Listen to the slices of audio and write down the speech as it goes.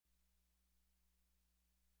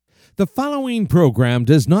The following program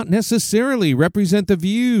does not necessarily represent the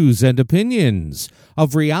views and opinions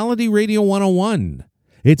of Reality Radio 101,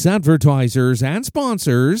 its advertisers and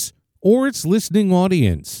sponsors, or its listening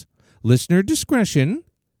audience. Listener discretion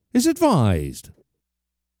is advised.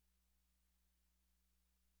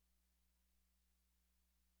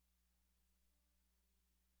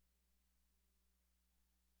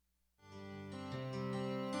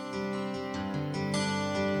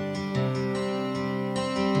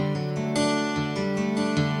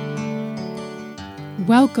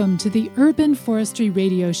 Welcome to the Urban Forestry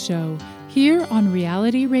Radio Show, here on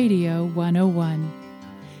Reality Radio 101.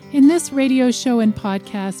 In this radio show and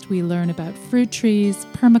podcast, we learn about fruit trees,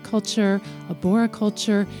 permaculture,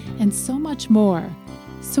 arboriculture, and so much more.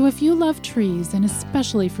 So if you love trees, and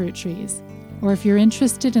especially fruit trees, or if you're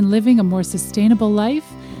interested in living a more sustainable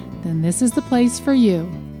life, then this is the place for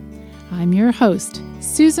you. I'm your host,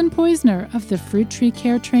 Susan Poisner of the fruit tree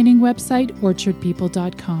care training website,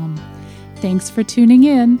 orchardpeople.com. Thanks for tuning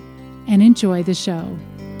in and enjoy the show.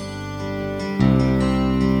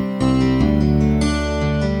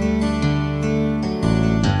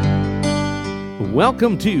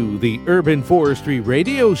 Welcome to the Urban Forestry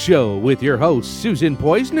Radio Show with your host, Susan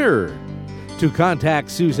Poisner. To contact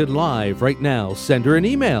Susan live right now, send her an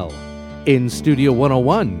email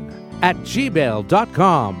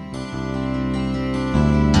instudio101@gmail.com.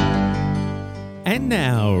 And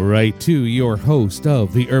now, right to your host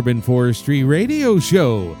of the Urban Forestry Radio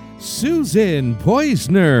Show, Susan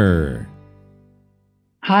Poisner.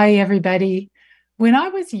 Hi, everybody. When I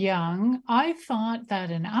was young, I thought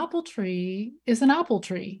that an apple tree is an apple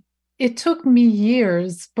tree. It took me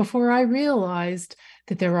years before I realized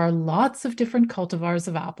that there are lots of different cultivars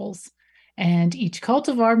of apples, and each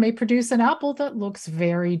cultivar may produce an apple that looks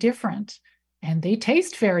very different, and they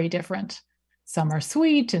taste very different. Some are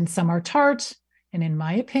sweet and some are tart. And in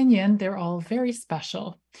my opinion, they're all very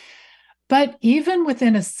special. But even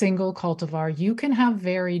within a single cultivar, you can have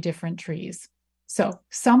very different trees. So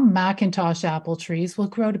some McIntosh apple trees will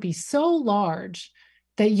grow to be so large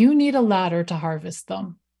that you need a ladder to harvest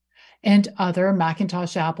them. And other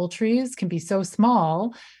McIntosh apple trees can be so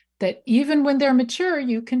small that even when they're mature,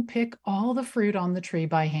 you can pick all the fruit on the tree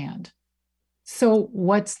by hand. So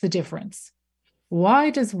what's the difference? Why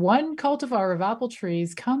does one cultivar of apple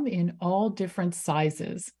trees come in all different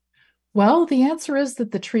sizes? Well, the answer is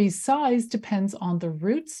that the tree's size depends on the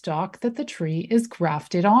rootstock that the tree is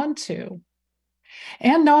grafted onto.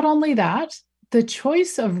 And not only that, the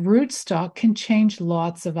choice of rootstock can change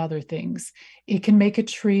lots of other things. It can make a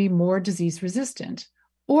tree more disease resistant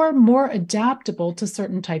or more adaptable to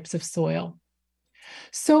certain types of soil.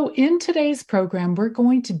 So in today's program, we're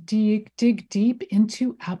going to dig deep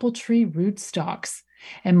into apple tree rootstocks.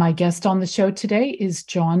 And my guest on the show today is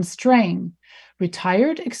John Strang,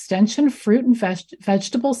 retired extension fruit and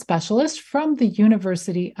vegetable specialist from the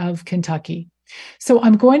University of Kentucky. So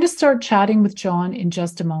I'm going to start chatting with John in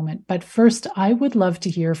just a moment, but first I would love to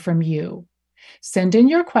hear from you. Send in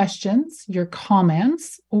your questions, your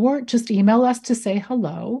comments, or just email us to say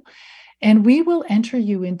hello, and we will enter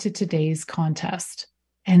you into today's contest.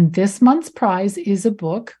 And this month's prize is a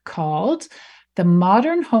book called The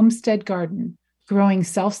Modern Homestead Garden, Growing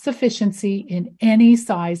Self-Sufficiency in Any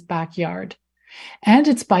Size Backyard. And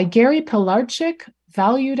it's by Gary Pilarczyk,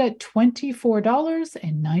 valued at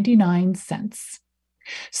 $24.99.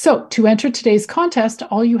 So to enter today's contest,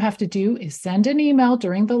 all you have to do is send an email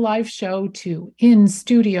during the live show to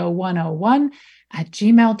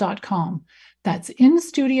instudio101@gmail.com. That's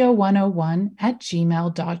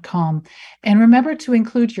instudio101@gmail.com. And remember to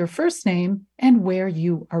include your first name and where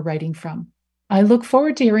you are writing from. I look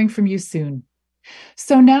forward to hearing from you soon.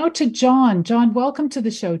 So now to John. John, welcome to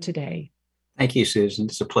the show today. Thank you, Susan.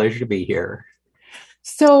 It's a pleasure to be here.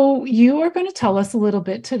 So you are going to tell us a little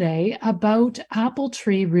bit today about apple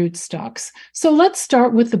tree rootstocks. So let's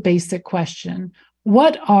start with the basic question.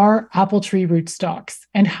 What are apple tree rootstocks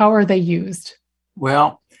and how are they used?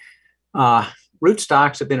 Well,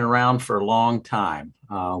 rootstocks have been around for a long time.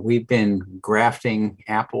 We've been grafting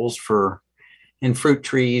apples in fruit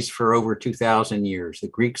trees for over 2,000 years. The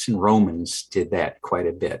Greeks and Romans did that quite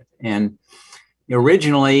a bit. And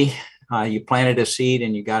originally, you planted a seed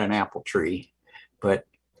and you got an apple tree, but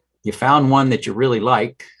you found one that you really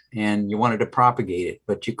liked and you wanted to propagate it,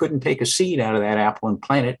 but you couldn't take a seed out of that apple and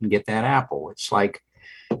plant it and get that apple. It's like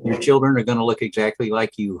your children are going to look exactly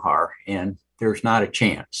like you are, and there's not a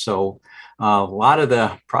chance. So a lot of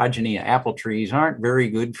the progeny of apple trees aren't very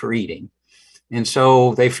good for eating. And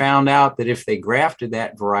so they found out that if they grafted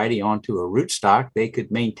that variety onto a rootstock, they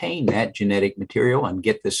could maintain that genetic material and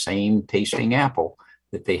get the same tasting apple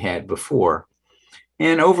that they had before.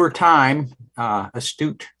 And over time,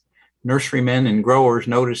 astute nurserymen and growers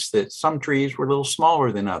noticed that some trees were a little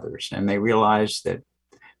smaller than others, and they realized that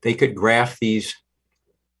they could graft these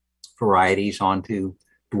varieties onto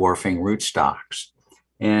dwarfing rootstocks.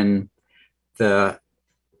 And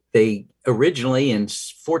they originally in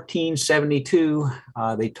 1472,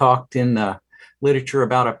 they talked in the literature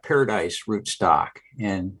about a paradise rootstock.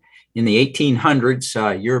 And in the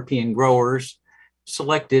 1800s, European growers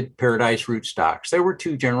selected paradise rootstocks. There were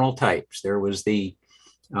two general types. There was the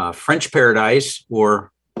French paradise,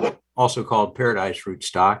 or also called paradise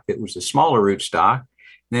rootstock, that was a smaller rootstock.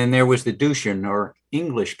 And then there was the Dushan, or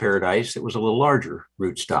English paradise, that was a little larger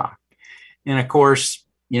rootstock. And of course,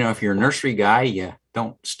 if you're a nursery guy, you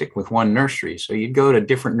don't stick with one nursery. So you'd go to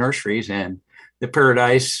different nurseries, and the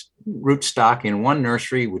paradise rootstock in one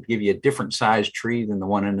nursery would give you a different sized tree than the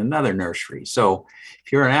one in another nursery. So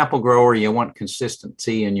if you're an apple grower, you want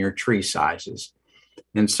consistency in your tree sizes.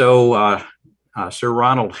 And so Sir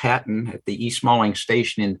Ronald Hatton at the East Malling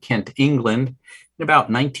Station in Kent, England, in about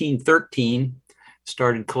 1913,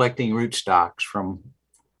 started collecting rootstocks from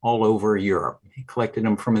all over Europe. He collected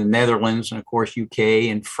them from the Netherlands and, of course, UK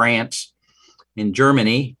and France and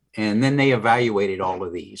Germany. And then they evaluated all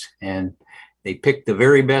of these. And they picked the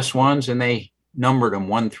very best ones, and they numbered them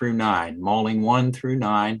 1 through 9, Malling 1 through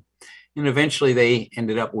 9. And eventually they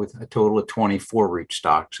ended up with a total of 24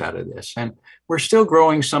 rootstocks out of this. And we're still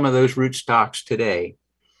growing some of those rootstocks today.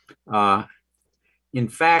 In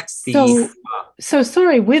fact, so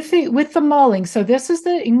sorry, with the Malling. So this is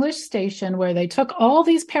the English station where they took all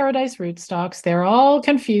these paradise rootstocks. They're all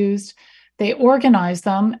confused. They organized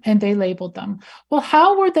them and they labeled them. Well,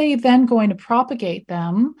 how were they then going to propagate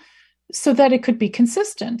them so that it could be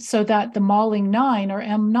consistent, so that the Malling 9 or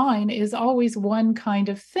M9 is always one kind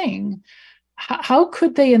of thing? How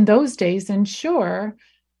could they in those days ensure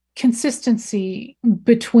consistency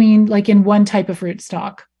between, like, in one type of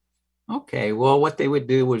rootstock? Okay, well, what they would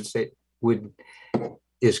do was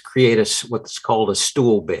create what's called a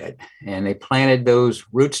stool bed, and they planted those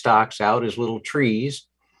rootstocks out as little trees,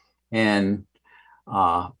 and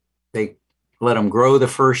they let them grow the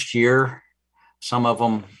first year. Some of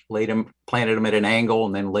them planted them at an angle,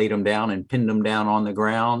 and then laid them down and pinned them down on the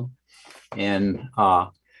ground, and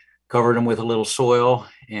covered them with a little soil,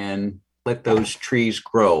 and let those trees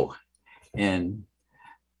grow. And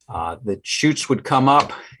the shoots would come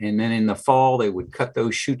up, and then in the fall, they would cut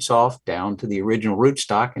those shoots off down to the original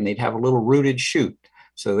rootstock, and they'd have a little rooted shoot.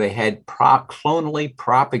 So they had clonally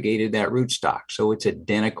propagated that rootstock. So it's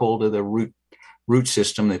identical to the root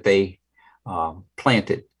system that they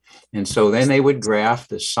planted. And so then they would graft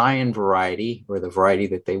the Scion variety, or the variety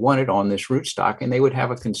that they wanted, on this rootstock, and they would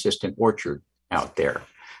have a consistent orchard out there.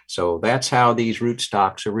 So that's how these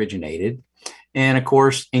rootstocks originated. And of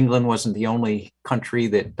course, England wasn't the only country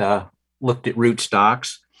that looked at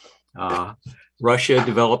rootstocks. Russia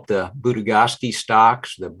developed the Budagovsky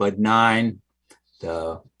stocks, the Bud 9,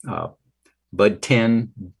 the Bud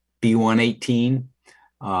 10, B118.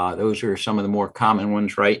 Those are some of the more common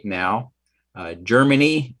ones right now.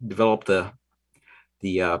 Germany developed the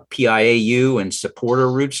PIAU and supporter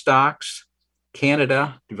rootstocks.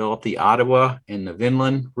 Canada developed the Ottawa and the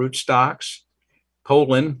Vinland rootstocks.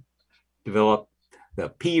 Poland developed the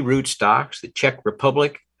P rootstocks. The Czech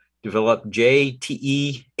Republic developed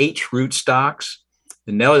JTEH rootstocks.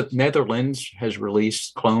 The Netherlands has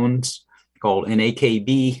released clones called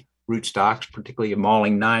NAKB rootstocks, particularly a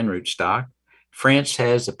Malling 9 rootstock. France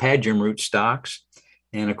has the Padgham rootstocks.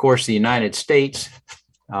 And of course, the United States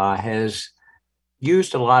has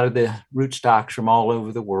used a lot of the rootstocks from all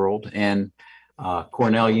over the world. And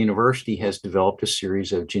Cornell University has developed a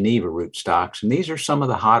series of Geneva rootstocks. And these are some of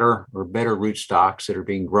the hotter or better rootstocks that are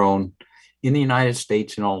being grown in the United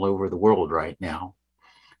States and all over the world right now.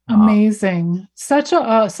 Amazing. Such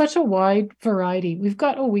a wide variety. We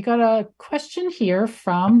got a question here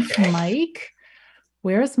from Mike.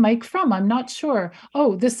 Where's Mike from? I'm not sure.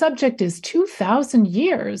 Oh, the subject is 2,000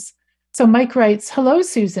 years. So Mike writes, hello,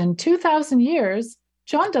 Susan, 2,000 years.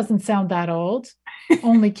 John doesn't sound that old.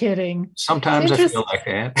 Only kidding. Sometimes I feel like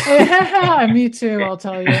that. Me too, I'll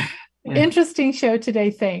tell you. Interesting show today.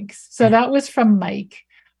 Thanks. So that was from Mike.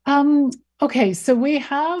 Okay, so we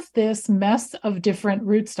have this mess of different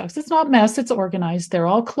rootstocks. It's not mess, it's organized. They're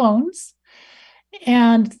all clones.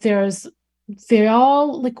 And they're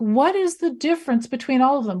all, like, what is the difference between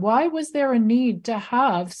all of them? Why was there a need to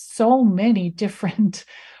have so many different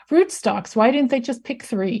rootstocks? Why didn't they just pick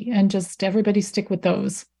 3 and just everybody stick with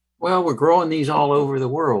those? Well, we're growing these all over the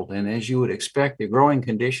world. And as you would expect, the growing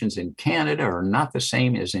conditions in Canada are not the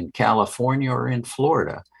same as in California or in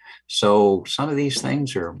Florida. So some of these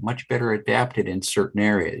things are much better adapted in certain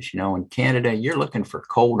areas. In Canada, you're looking for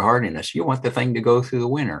cold hardiness. You want the thing to go through the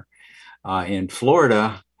winter. In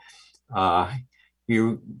Florida, uh,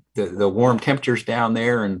 the warm temperatures down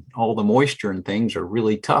there and all the moisture and things are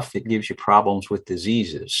really tough. It gives you problems with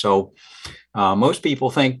diseases. So most people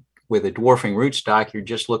think with a dwarfing rootstock, you're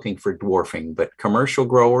just looking for dwarfing, but commercial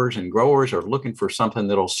growers and growers are looking for something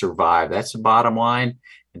that'll survive. That's the bottom line,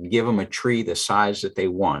 and give them a tree the size that they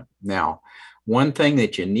want. Now, one thing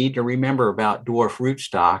that you need to remember about dwarf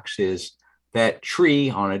rootstocks is that tree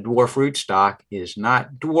on a dwarf rootstock is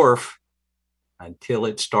not dwarf until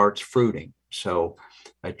it starts fruiting. So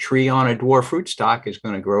a tree on a dwarf rootstock is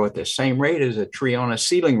going to grow at the same rate as a tree on a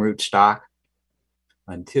seedling rootstock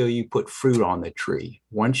until you put fruit on the tree.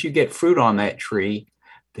 Once you get fruit on that tree,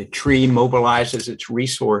 the tree mobilizes its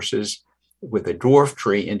resources with a dwarf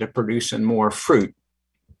tree into producing more fruit.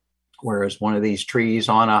 Whereas one of these trees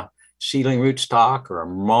on a seedling rootstock or a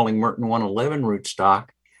Malling Merton 111 rootstock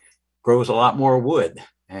grows a lot more wood.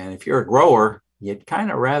 And if you're a grower, you'd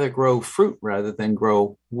kind of rather grow fruit rather than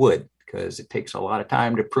grow wood, because it takes a lot of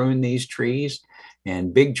time to prune these trees,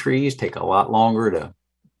 and big trees take a lot longer to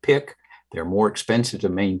pick. They're more expensive to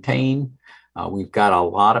maintain. We've got a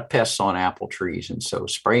lot of pests on apple trees, and so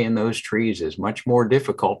spraying those trees is much more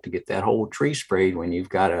difficult to get that whole tree sprayed when you've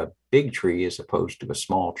got a big tree as opposed to a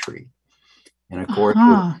small tree. And of course, with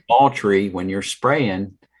a small tree, when you're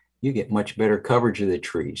spraying, you get much better coverage of the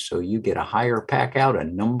tree. So you get a higher pack out of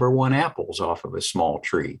 #1 apples off of a small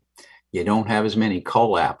tree. You don't have as many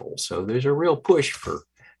cull apples. So there's a real push for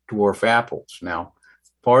dwarf apples. Now,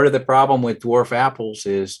 part of the problem with dwarf apples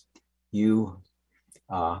is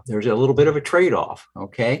there's a little bit of a trade-off,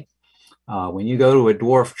 okay? When you go to a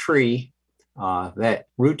dwarf tree, that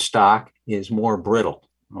rootstock is more brittle,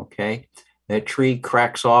 okay? That tree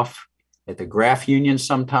cracks off at the graft union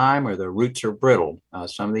sometime, or the roots are brittle.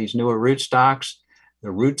 Some of these newer rootstocks,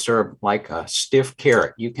 the roots are like a stiff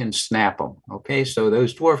carrot. You can snap them, okay? So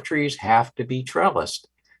those dwarf trees have to be trellised,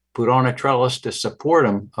 put on a trellis to support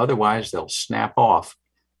them. Otherwise, they'll snap off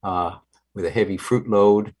with a heavy fruit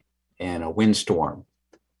load and a windstorm,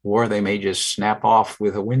 or they may just snap off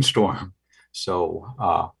with a windstorm.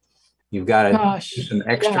 So you've got to do some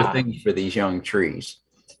extra things for these young trees.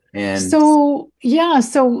 And so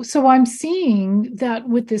I'm seeing that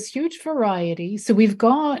with this huge variety. So we've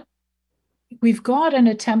got an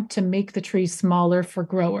attempt to make the tree smaller for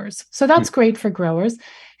growers. So that's great for growers.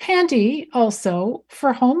 Handy also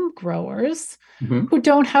for home growers who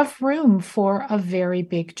don't have room for a very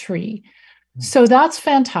big tree. So that's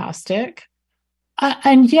fantastic.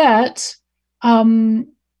 And yet,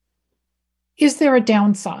 is there a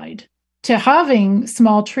downside to having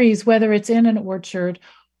small trees, whether it's in an orchard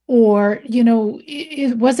or,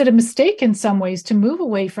 was it a mistake in some ways to move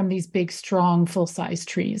away from these big, strong, full-size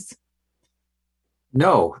trees?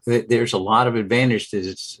 No, there's a lot of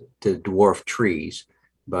advantages to dwarf trees,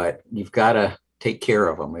 but you've got to take care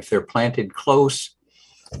of them. If they're planted close,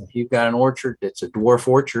 if you've got an orchard that's a dwarf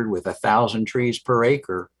orchard with 1,000 trees per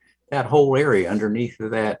acre, that whole area underneath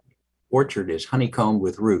of that orchard is honeycombed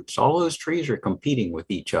with roots. All those trees are competing with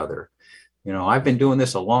each other. I've been doing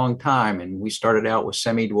this a long time, and we started out with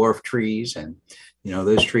semi-dwarf trees, and,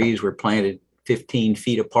 those trees were planted 15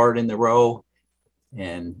 feet apart in the row,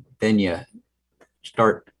 and then you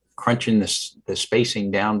start crunching the spacing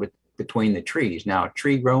down between the trees. Now, a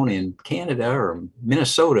tree grown in Canada or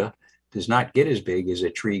Minnesota does not get as big as a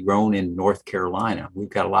tree grown in North Carolina. We've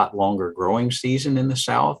got a lot longer growing season in the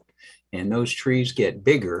South, and those trees get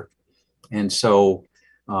bigger. And so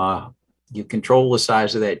you control the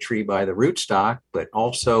size of that tree by the rootstock, but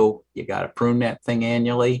also you got to prune that thing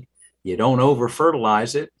annually. You don't over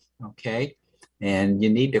fertilize it, okay? And you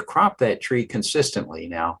need to crop that tree consistently.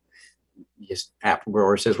 Now, apple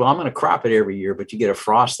grower says, well, I'm going to crop it every year, but you get a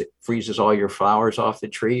frost that freezes all your flowers off the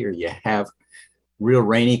tree, or you have real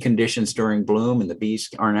rainy conditions during bloom and the bees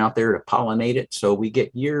aren't out there to pollinate it. So we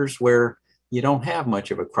get years where you don't have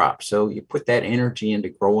much of a crop. So you put that energy into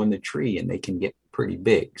growing the tree and they can get pretty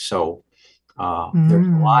big. So there's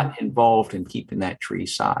a lot involved in keeping that tree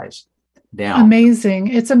size down. Amazing.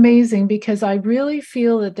 It's amazing, because I really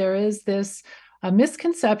feel that there is a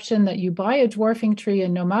misconception that you buy a dwarfing tree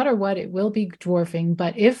and no matter what, it will be dwarfing.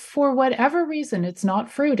 But if for whatever reason it's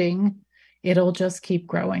not fruiting, it'll just keep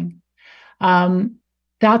growing.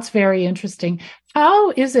 That's very interesting.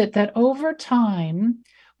 How is it that over time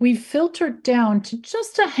we've filtered down to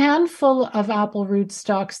just a handful of apple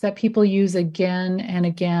rootstocks that people use again and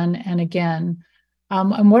again and again?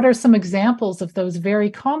 And what are some examples of those very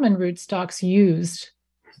common rootstocks used?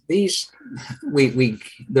 these,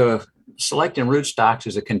 the selecting rootstocks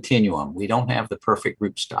is a continuum. We don't have the perfect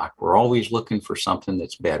rootstock. We're always looking for something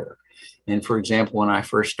that's better. And for example, when I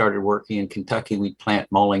first started working in Kentucky, we'd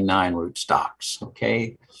plant Mulling 9 rootstocks.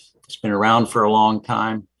 Okay. It's been around for a long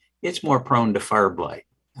time. It's more prone to fire blight.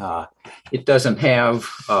 It doesn't have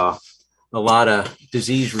a lot of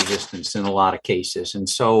disease resistance in a lot of cases. And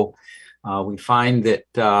so we find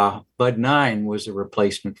that Bud 9 was a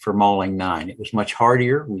replacement for Mulling 9. It was much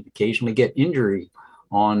hardier. We'd occasionally get injury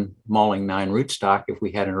on Mulling 9 rootstock if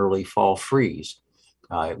we had an early fall freeze.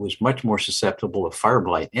 It was much more susceptible to fire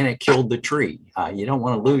blight, and it killed the tree. You don't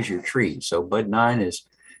want to lose your tree. So Bud 9 is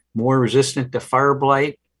more resistant to fire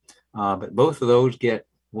blight, but both of those get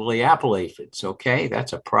woolly apple aphids. Okay,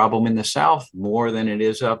 that's a problem in the south more than it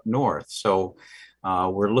is up north. So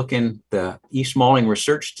we're looking, the East Mulling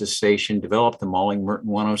Research Station developed the Mulling Merton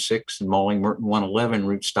 106 and Mulling Merton 111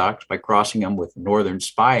 rootstocks by crossing them with northern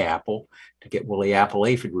spy apple to get woolly apple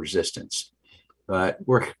aphid resistance. But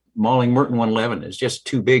Mulling Merton 111 is just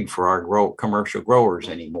too big for our commercial growers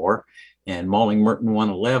anymore. And Mulling Merton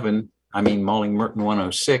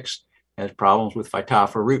 106 has problems with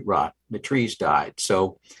Phytophthora root rot. The trees died.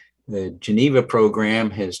 So the Geneva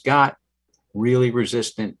program has got really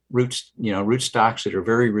resistant rootstocks that are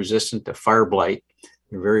very resistant to fire blight.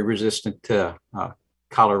 They're very resistant to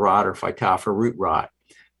collar rot or Phytophthora root rot.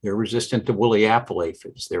 They're resistant to woolly apple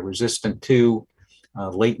aphids. They're resistant to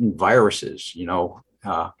latent viruses.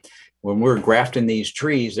 When we're grafting these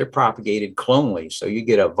trees, they're propagated clonally. So you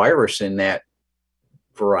get a virus in that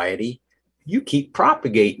variety, you keep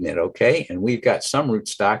propagating it, okay? And we've got some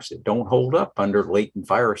rootstocks that don't hold up under latent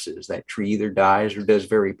viruses. That tree either dies or does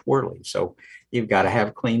very poorly. So you've got to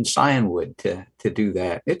have clean scion to do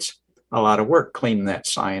that. It's a lot of work cleaning that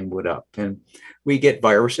scion wood up. And we get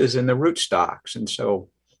viruses in the rootstocks. And so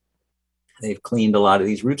they've cleaned a lot of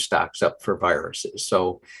these rootstocks up for viruses.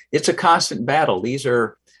 So it's a constant battle. These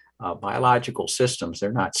are biological systems.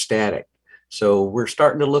 They're not static. So we're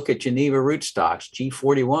starting to look at Geneva rootstocks.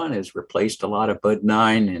 G41 has replaced a lot of Bud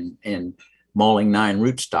 9 and Mulling 9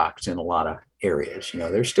 rootstocks in a lot of areas.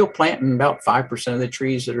 They're still planting about 5% of the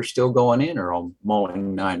trees that are still going in are on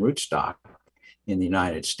Mulling 9 rootstock in the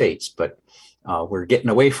United States. But we're getting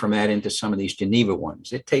away from that into some of these Geneva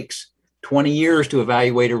ones. It takes 20 years to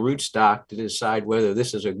evaluate a rootstock to decide whether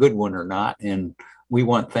this is a good one or not. And we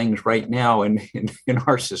want things right now in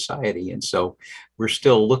our society. And so we're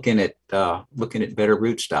still looking at better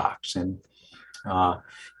rootstocks. And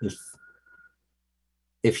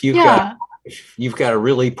if you've got a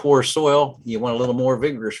really poor soil, you want a little more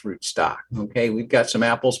vigorous rootstock. Okay, we've got some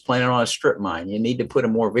apples planted on a strip mine. You need to put a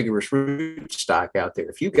more vigorous rootstock out there.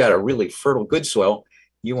 If you've got a really fertile, good soil,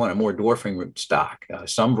 you want a more dwarfing rootstock.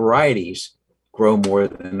 Some varieties grow more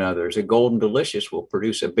than others. A Golden Delicious will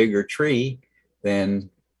produce a bigger tree than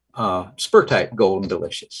spur type Golden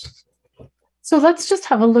Delicious. So let's just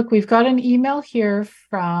have a look. We've got an email here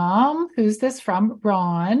from, who's this from?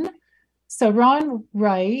 Ron. So Ron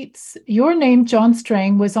writes, your name, John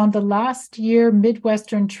Strang, was on the last year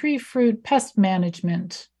Midwestern Tree Fruit Pest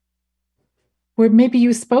Management. Where maybe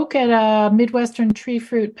you spoke at a Midwestern Tree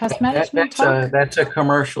Fruit Pest Management talk? That's a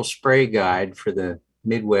commercial spray guide for the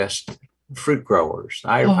Midwest fruit growers.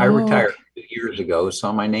 I retired 2 years ago,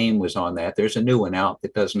 so my name was on that. There's a new one out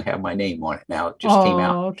that doesn't have my name on it now. It just came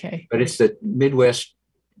out. Okay. But it's the Midwest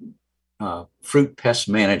Fruit Pest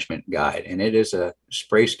Management Guide, and it is a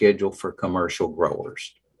spray schedule for commercial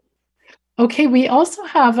growers. Okay, we also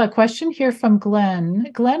have a question here from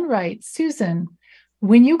Glenn. Glenn writes, Susan,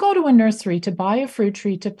 when you go to a nursery to buy a fruit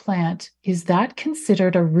tree to plant, is that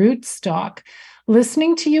considered a rootstock?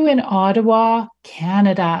 Listening to you in Ottawa,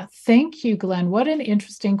 Canada. Thank you, Glenn. What an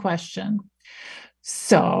interesting question.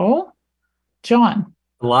 So, John.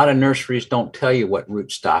 A lot of nurseries don't tell you what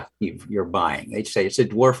rootstock you're buying. They say it's a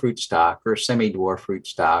dwarf rootstock or a semi-dwarf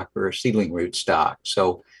rootstock or a seedling rootstock.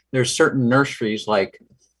 So there's certain nurseries like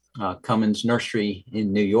Cummins Nursery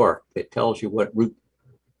in New York that tells you what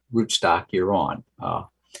rootstock you're on.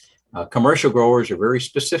 Commercial growers are very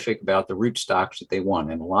specific about the rootstocks that they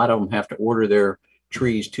want, and a lot of them have to order their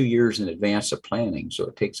trees 2 years in advance of planting. So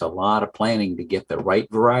it takes a lot of planning to get the right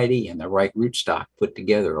variety and the right rootstock put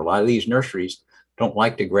together. A lot of these nurseries don't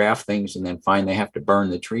like to graft things and then find they have to burn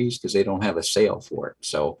the trees because they don't have a sale for it.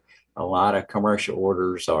 So a lot of commercial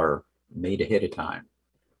orders are made ahead of time.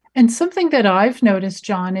 And something that I've noticed,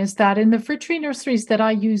 John, is that in the fruit tree nurseries that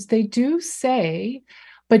I use, they do say,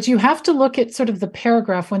 but you have to look at sort of the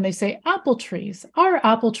paragraph when they say apple trees. Our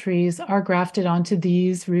apple trees are grafted onto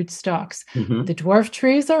these rootstocks. Mm-hmm. The dwarf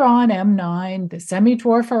trees are on M9, the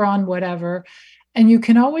semi-dwarf are on whatever. And you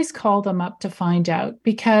can always call them up to find out,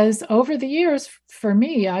 because over the years, for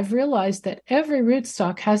me, I've realized that every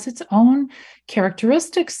rootstock has its own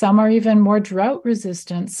characteristics. Some are even more drought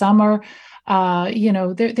resistant. Some are,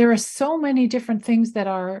 there are so many different things that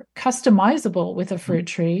are customizable with a fruit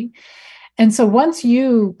tree. And so once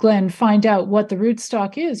you, Glenn, find out what the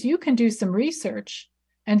rootstock is, you can do some research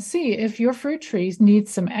and see if your fruit trees need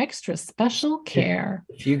some extra special care.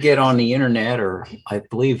 If you get on the internet, or I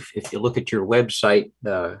believe if you look at your website,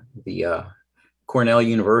 the Cornell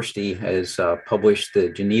University has published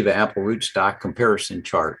the Geneva apple rootstock comparison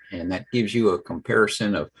chart, and that gives you a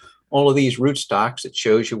comparison of all of these rootstocks. It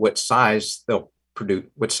shows you what size they'll produce,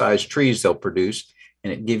 what size trees they'll produce,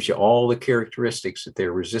 and it gives you all the characteristics that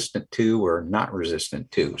they're resistant to or not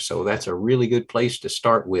resistant to. So that's a really good place to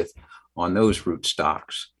start with on those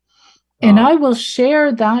rootstocks. And I will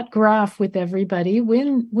share that graph with everybody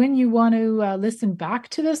when you want to listen back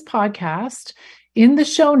to this podcast. In the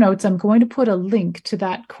show notes, I'm going to put a link to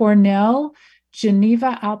that Cornell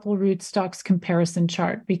Geneva apple rootstocks comparison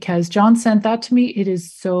chart, because John sent that to me. It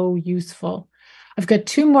is so useful. I've got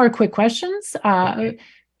two more quick questions. Okay.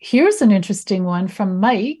 Here's an interesting one from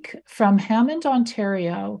Mike from Hammond,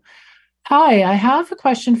 Ontario. Hi, I have a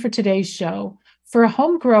question for today's show. For a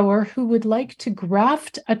home grower who would like to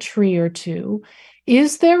graft a tree or two,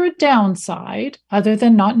 is there a downside, other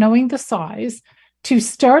than not knowing the size, to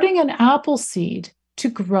starting an apple seed to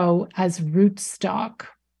grow as rootstock?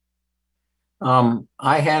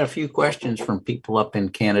 I had a few questions from people up in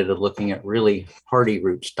Canada looking at really hardy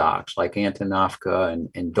rootstocks like Antonovka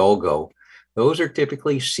and Dolgo. Those are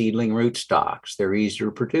typically seedling rootstocks. They're easier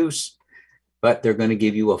to produce, but they're going to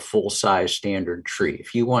give you a full-size standard tree.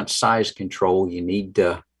 If you want size control, you need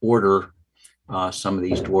to order some of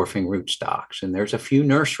these dwarfing rootstocks. And there's a few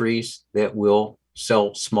nurseries that will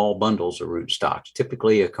sell small bundles of rootstocks.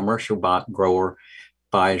 Typically, a commercial grower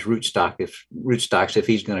buys rootstocks if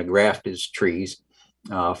he's going to graft his trees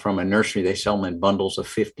from a nursery. They sell them in bundles of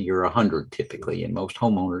 50 or 100 typically, and most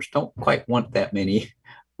homeowners don't quite want that many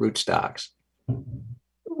rootstocks.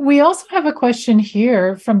 We also have a question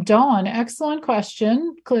here from Dawn. Excellent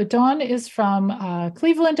question. Dawn is from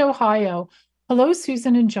Cleveland, Ohio. Hello,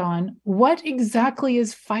 Susan and John. What exactly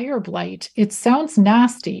is fire blight? It sounds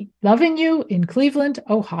nasty. Loving you in Cleveland,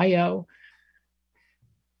 Ohio.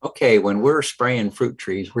 Okay, when we're spraying fruit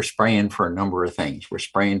trees, we're spraying for a number of things. We're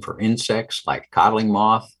spraying for insects like codling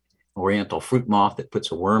moth, oriental fruit moth that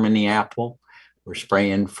puts a worm in the apple. We're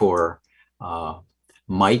spraying for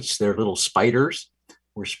mites, they're little spiders.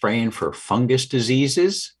 We're spraying for fungus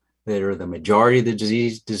diseases that are the majority of the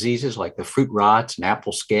diseases, like the fruit rots and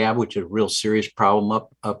apple scab, which is a real serious problem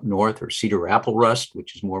up north, or cedar apple rust,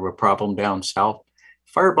 which is more of a problem down south.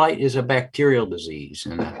 Fire blight is a bacterial disease,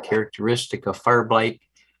 and a characteristic of fire blight,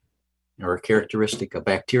 or a characteristic of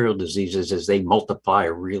bacterial diseases, is they multiply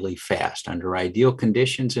really fast. Under ideal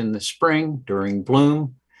conditions in the spring during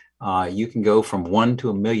bloom, you can go from 1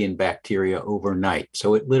 to 1 million bacteria overnight.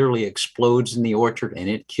 So it literally explodes in the orchard and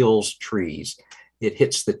it kills trees. It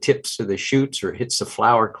hits the tips of the shoots or hits the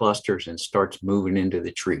flower clusters and starts moving into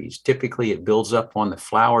the trees. Typically, it builds up on the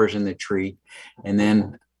flowers in the tree, and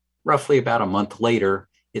then roughly about a month later,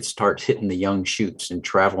 it starts hitting the young shoots and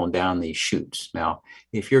traveling down these shoots. Now,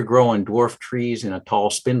 if you're growing dwarf trees in a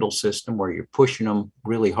tall spindle system where you're pushing them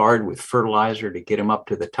really hard with fertilizer to get them up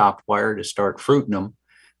to the top wire to start fruiting them,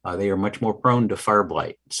 they are much more prone to fire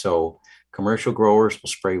blight. So commercial growers will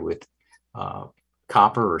spray with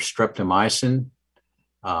copper or streptomycin.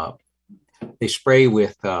 They spray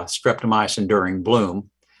with streptomycin during bloom.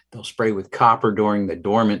 They'll spray with copper during the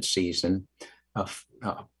dormant season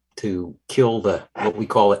to kill what we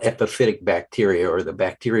call the epiphytic bacteria, or the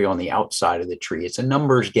bacteria on the outside of the tree. It's a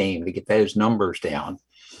numbers game to get those numbers down.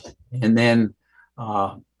 And then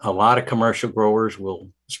a lot of commercial growers will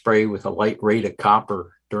spray with a light rate of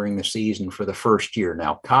copper during the season for the first year.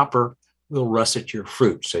 Now, copper will russet your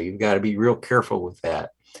fruit, so you've got to be real careful with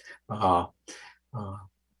that.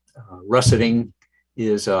 Russeting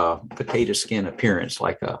is a potato skin appearance,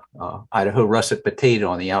 like a Idaho russet potato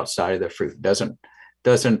on the outside of the fruit.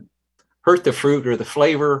 Doesn't hurt the fruit or the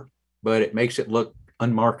flavor, but it makes it look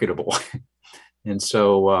unmarketable. And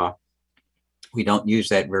so we don't use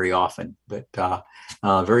that very often, but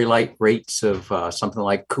very light rates of something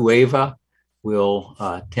like Cueva will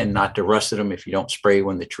tend not to russet them if you don't spray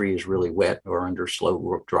when the tree is really wet or under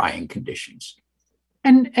slow drying conditions.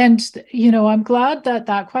 And I'm glad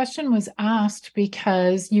that question was asked,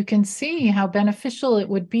 because you can see how beneficial it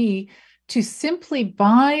would be to simply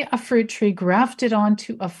buy a fruit tree grafted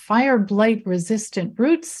onto a fire blight resistant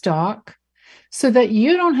rootstock so that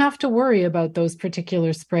you don't have to worry about those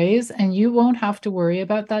particular sprays and you won't have to worry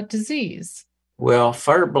about that disease? Well,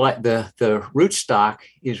 fire blight, the rootstock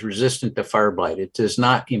is resistant to fire blight. It does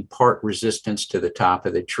not impart resistance to the top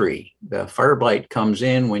of the tree. The fire blight comes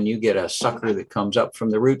in when you get a sucker that comes up from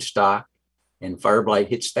the rootstock, and fire blight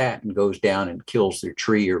hits that and goes down and kills the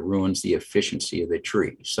tree or ruins the efficiency of the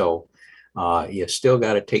tree. So you still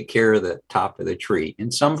got to take care of the top of the tree.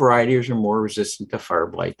 And some varieties are more resistant to fire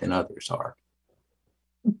blight than others are.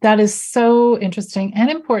 That is so interesting and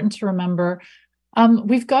important to remember.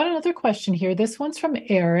 We've got another question here. This one's from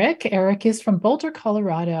Eric. Eric is from Boulder,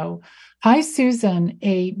 Colorado. Hi, Susan.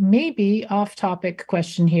 A maybe off-topic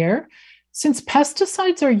question here. Since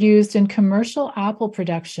pesticides are used in commercial apple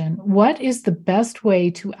production, what is the best way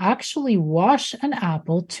to actually wash an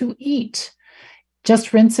apple to eat?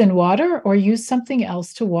 Just rinse in water or use something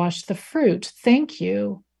else to wash the fruit? Thank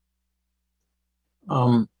you.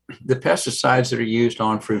 The pesticides that are used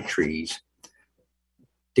on fruit trees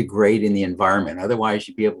degrade in the environment. Otherwise,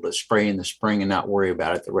 you'd be able to spray in the spring and not worry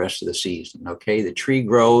about it the rest of the season. Okay, the tree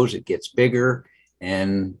grows, it gets bigger,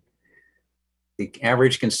 and the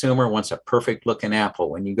average consumer wants a perfect looking apple.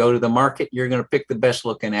 When you go to the market, you're going to pick the best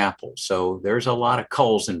looking apple. So there's a lot of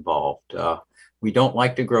culls involved. We don't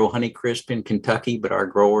like to grow Honeycrisp in Kentucky, but our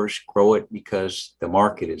growers grow it because the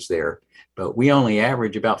market is there. But we only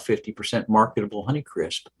average about 50% marketable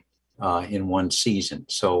Honeycrisp in one season.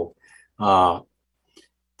 So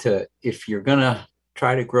if you're going to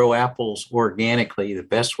try to grow apples organically, the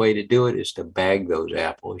best way to do it is to bag those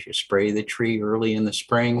apples. You spray the tree early in the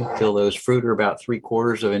spring till those fruit are about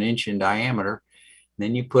 3/4 of an inch in diameter.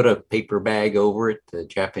 Then you put a paper bag over it. The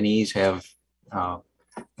Japanese have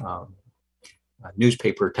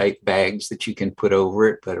newspaper type bags that you can put over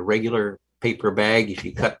it, but a regular paper bag, if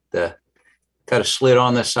you cut a slit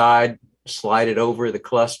on the side, slide it over the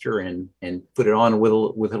cluster and put it on with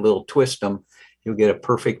a little twist them, you'll get a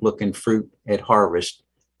perfect looking fruit at harvest.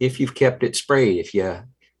 If you've kept it sprayed, if you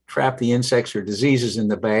trap the insects or diseases in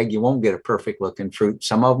the bag, you won't get a perfect looking fruit.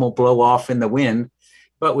 Some of them will blow off in the wind,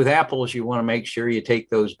 but with apples, you want to make sure you take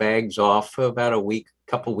those bags off about a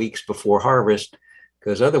couple weeks before harvest,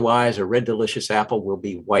 because otherwise a Red Delicious apple will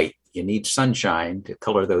be white. You need sunshine to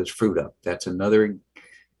color those fruit up. That's another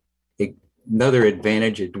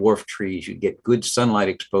advantage of dwarf trees. You get good sunlight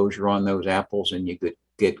exposure on those apples and you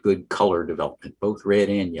get good color development, both red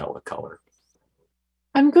and yellow color.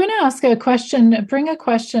 I'm going to bring a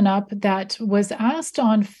question up that was asked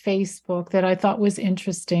on Facebook that I thought was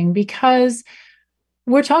interesting, because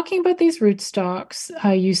we're talking about these rootstocks.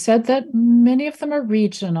 You said that many of them are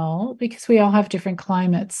regional because we all have different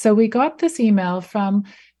climates. So we got this email from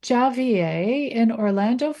Javier in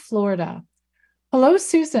Orlando, Florida. Hello,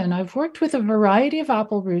 Susan. I've worked with a variety of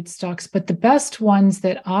apple rootstocks, but the best ones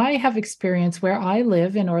that I have experienced where I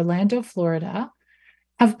live in Orlando, Florida,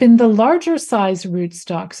 have been the larger size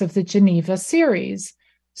rootstocks of the Geneva series.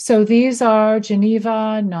 So these are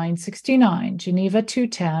Geneva 969, Geneva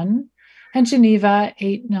 210, and Geneva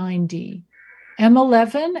 890.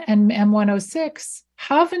 M11 and M106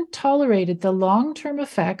 haven't tolerated the long-term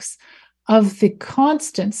effects of the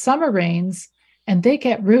constant summer rains, and they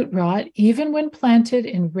get root rot even when planted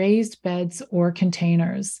in raised beds or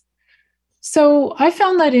containers. So I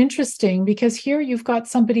found that interesting because here you've got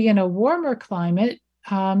somebody in a warmer climate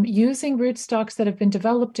using rootstocks that have been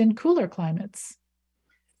developed in cooler climates.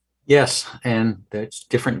 Yes, and that's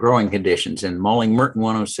different growing conditions. And Malling Merton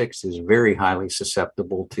 106 is very highly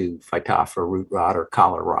susceptible to Phytophthora root rot or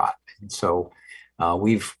collar rot. And so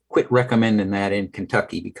we've quit recommending that in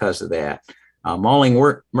Kentucky because of that. Malling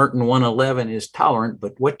Merton 111 is tolerant,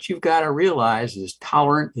 but what you've got to realize is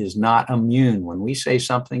tolerant is not immune. When we say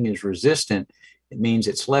something is resistant, it means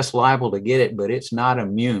it's less liable to get it, but it's not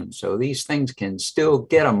immune. So these things can still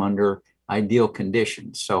get them under ideal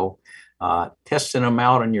conditions. So testing them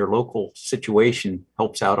out in your local situation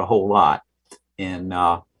helps out a whole lot. And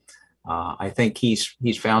I think he's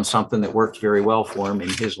found something that works very well for him in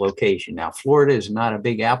his location. Now, Florida is not a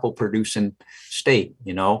big apple producing state,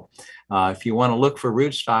 you know. If you want to look for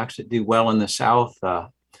rootstocks that do well in the South,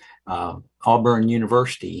 Auburn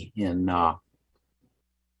University in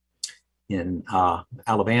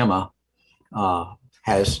Alabama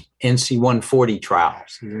has NC 140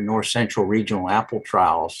 trials. These are North Central Regional Apple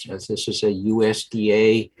Trials. As this is a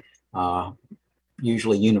USDA,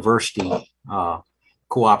 usually university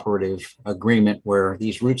cooperative agreement where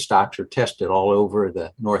these rootstocks are tested all over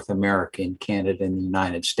the North America and Canada and the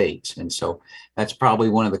United States. And so that's probably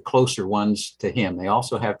one of the closer ones to him. They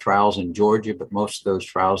also have trials in Georgia, but most of those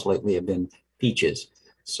trials lately have been peaches.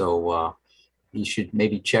 So you should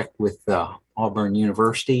maybe check with Auburn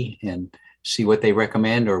University and see what they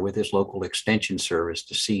recommend, or with his local extension service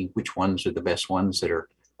to see which ones are the best ones that are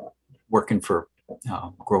working for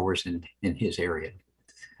growers in his area.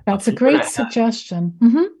 That's a great suggestion.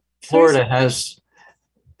 Florida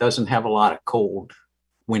doesn't have a lot of cold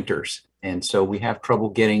winters, and so we have trouble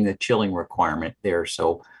getting the chilling requirement there.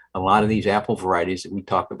 So a lot of these apple varieties that we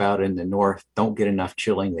talk about in the north don't get enough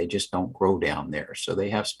chilling. They just don't grow down there. So they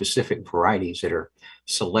have specific varieties that are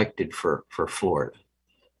selected for Florida.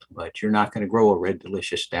 But you're not going to grow a Red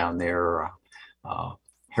Delicious down there, or a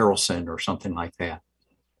Haralson or something like that.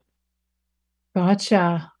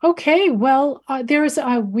 Gotcha. Okay. Well, let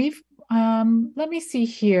me see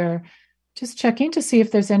here. Just checking to see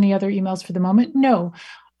if there's any other emails for the moment. No.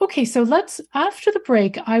 Okay. So after the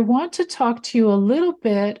break, I want to talk to you a little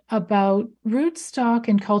bit about rootstock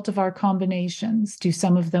and cultivar combinations. Do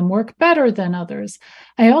some of them work better than others?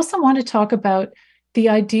 I also want to talk about the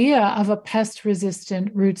idea of a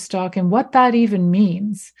pest-resistant rootstock and what that even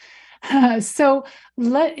means. So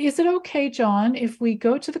is it okay, John, if we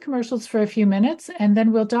go to the commercials for a few minutes and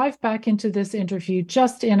then we'll dive back into this interview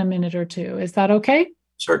just in a minute or two? Is that okay?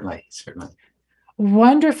 Certainly.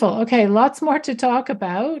 Wonderful. Okay, lots more to talk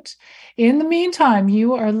about. In the meantime,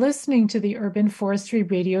 you are listening to the Urban Forestry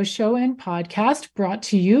Radio Show and podcast brought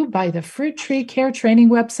to you by the Fruit Tree Care Training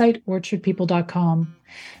website, orchardpeople.com.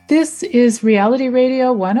 This is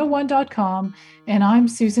realityradio101.com, and I'm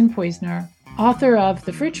Susan Poizner, author of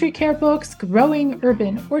the Fruit Tree Care books, Growing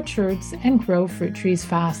Urban Orchards and Grow Fruit Trees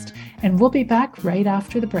Fast. And we'll be back right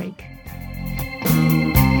after the break.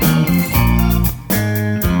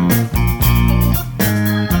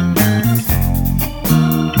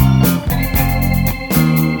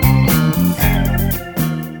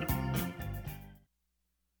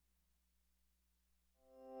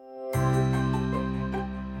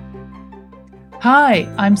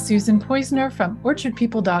 Hi, I'm Susan Poizner from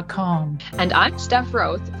orchardpeople.com. And I'm Steph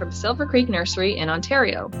Roth from Silver Creek Nursery in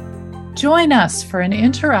Ontario. Join us for an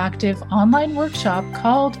interactive online workshop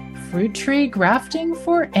called Fruit Tree Grafting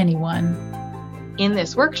for Anyone. In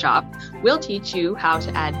this workshop, we'll teach you how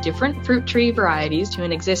to add different fruit tree varieties to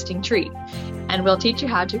an existing tree, and we'll teach you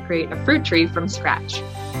how to create a fruit tree from scratch.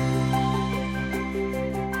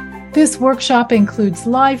 This workshop includes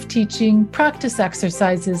live teaching, practice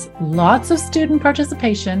exercises, lots of student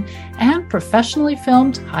participation, and professionally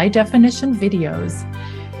filmed high-definition videos.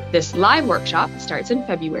 This live workshop starts in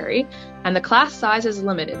February, and the class size is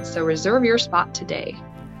limited, so reserve your spot today.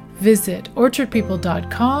 Visit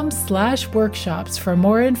orchardpeople.com/workshops for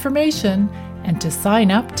more information and to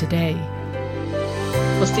sign up today.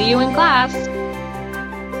 We'll see you in class.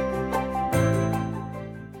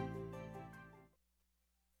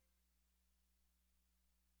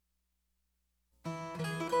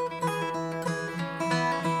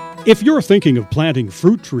 If you're thinking of planting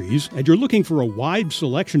fruit trees and you're looking for a wide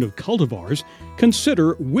selection of cultivars,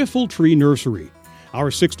 consider Whiffle Tree Nursery.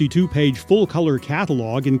 Our 62-page full-color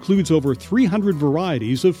catalog includes over 300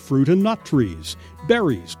 varieties of fruit and nut trees,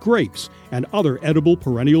 berries, grapes, and other edible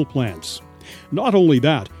perennial plants. Not only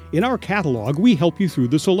that, in our catalog we help you through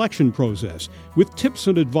the selection process with tips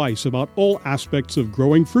and advice about all aspects of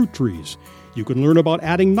growing fruit trees. You can learn about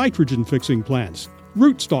adding nitrogen-fixing plants,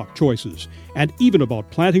 rootstock choices, and even about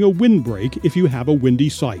planting a windbreak if you have a windy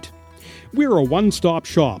site. We're a one-stop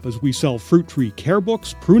shop as we sell fruit tree care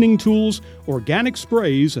books, pruning tools, organic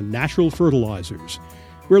sprays, and natural fertilizers.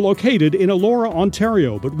 We're located in Elora,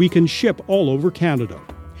 Ontario, but we can ship all over Canada.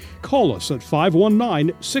 Call us at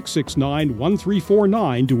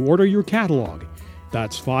 519-669-1349 to order your catalog.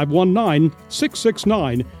 That's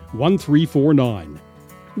 519-669-1349.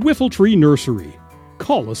 Whiffle Tree Nursery.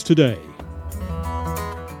 Call us today.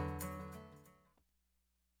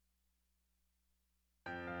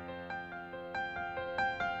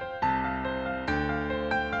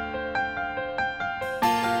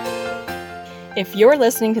 If you're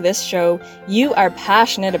listening to this show, you are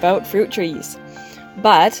passionate about fruit trees.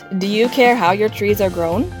 But do you care how your trees are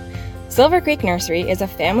grown? Silver Creek Nursery is a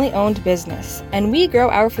family-owned business, and we grow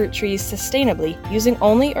our fruit trees sustainably using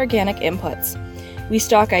only organic inputs. We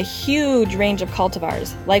stock a huge range of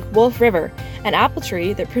cultivars, like Wolf River, an apple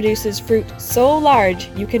tree that produces fruit so large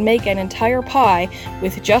you can make an entire pie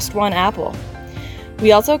with just one apple.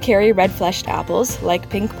 We also carry red-fleshed apples, like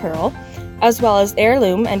Pink Pearl, as well as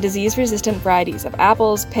heirloom and disease-resistant varieties of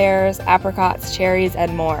apples, pears, apricots, cherries,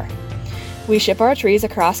 and more. We ship our trees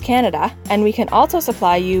across Canada, and we can also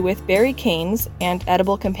supply you with berry canes and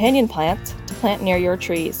edible companion plants to plant near your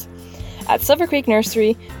trees. At Silver Creek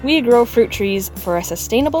Nursery, we grow fruit trees for a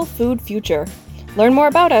sustainable food future. Learn more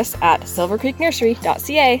about us at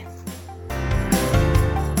silvercreeknursery.ca.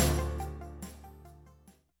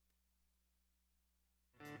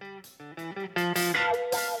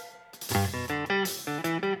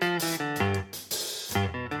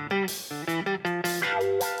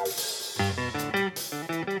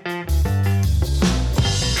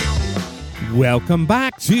 Welcome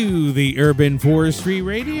back to the Urban Forestry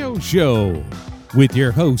Radio Show with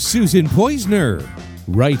your host, Susan Poizner,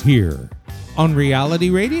 right here on Reality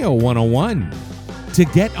Radio 101. To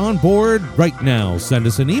get on board right now, send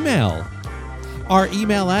us an email. Our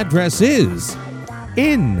email address is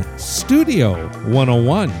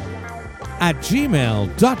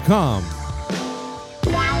instudio101@gmail.com.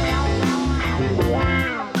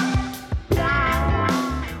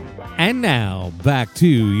 And now, back to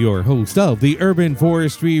your host of the Urban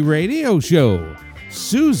Forestry Radio Show,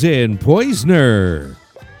 Susan Poizner.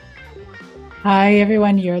 Hi,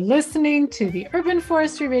 everyone. You're listening to the Urban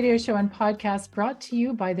Forestry Radio Show and podcast brought to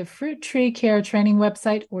you by the Fruit Tree Care Training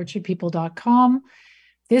website, orchardpeople.com.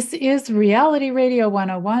 This is Reality Radio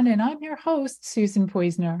 101, and I'm your host, Susan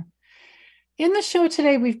Poizner. In the show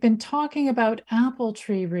today, we've been talking about apple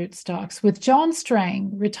tree rootstocks with John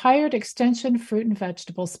Strang, retired extension fruit and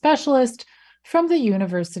vegetable specialist from the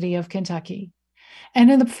University of Kentucky.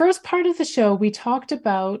 And in the first part of the show, we talked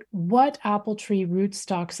about what apple tree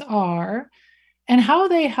rootstocks are and how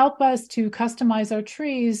they help us to customize our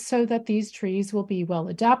trees so that these trees will be well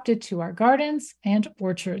adapted to our gardens and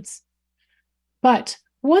orchards. But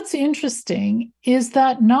what's interesting is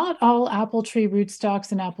that not all apple tree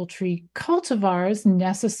rootstocks and apple tree cultivars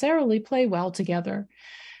necessarily play well together.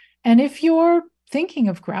 And if you're thinking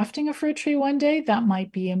of grafting a fruit tree one day, that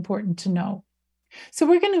might be important to know. So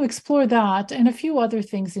we're going to explore that and a few other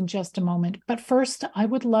things in just a moment. But first, I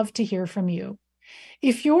would love to hear from you.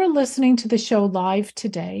 If you're listening to the show live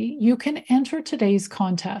today, you can enter today's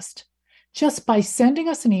contest just by sending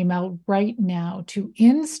us an email right now to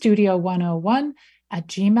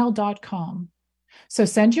instudio101@gmail.com. So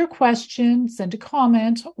send your question, send a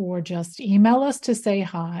comment, or just email us to say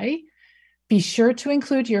hi. Be sure to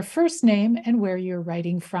include your first name and where you're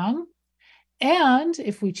writing from. And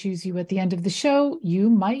if we choose you at the end of the show, you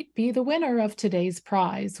might be the winner of today's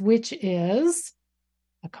prize, which is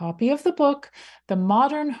a copy of the book, The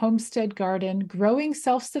Modern Homestead Garden, Growing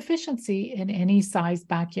Self-Sufficiency in Any Size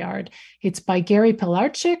Backyard. It's by Gary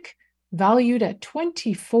Pilarczyk, valued at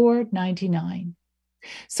 $24.99.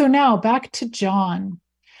 So now back to John.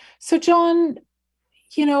 So John,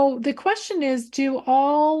 the question is, do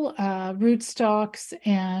all rootstocks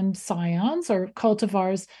and scions or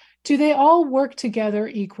cultivars, do they all work together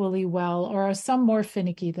equally well, or are some more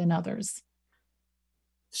finicky than others?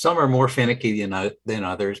 Some are more finicky than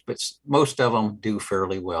others, but most of them do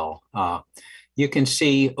fairly well. You can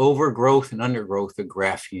see overgrowth and undergrowth of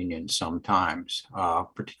graft unions sometimes,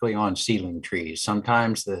 particularly on seedling trees.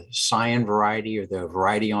 Sometimes the scion variety or the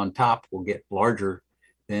variety on top will get larger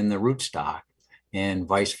than the rootstock, and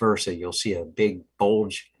vice versa. You'll see a big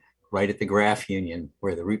bulge right at the graft union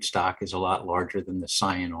where the rootstock is a lot larger than the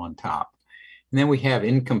scion on top. And then we have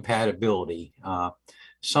incompatibility.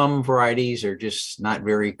 Some varieties are just not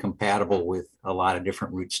very compatible with a lot of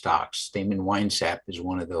different rootstocks. Stamen winesap is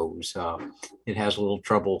one of those. It has a little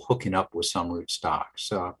trouble hooking up with some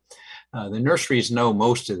rootstocks. The nurseries know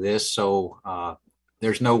most of this, so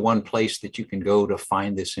there's no one place that you can go to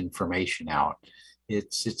find this information out.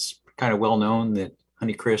 It's kind of well known that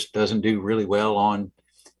Honeycrisp doesn't do really well on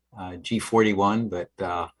G41, but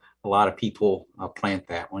a lot of people plant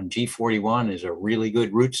that one. G41 is a really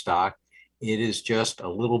good rootstock. It is just a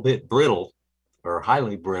little bit brittle or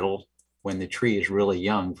highly brittle when the tree is really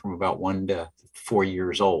young, from about 1 to 4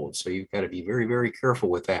 years old. So you've got to be very, very careful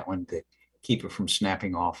with that one to keep it from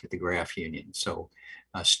snapping off at the graft union. So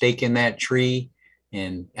staking that tree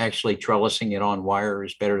and actually trellising it on wire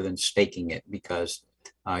is better than staking it, because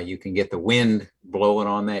you can get the wind blowing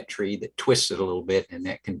on that tree that twists it a little bit, and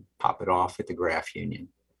that can pop it off at the graft union.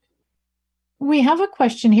 We have a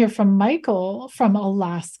question here from Michael from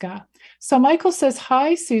Alaska. So Michael says,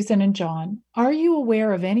 hi, Susan and John. Are you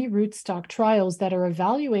aware of any rootstock trials that are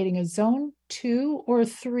evaluating a zone 2 or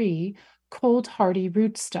 3 cold hardy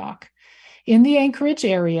rootstock? In the Anchorage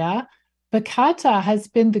area, Baccata has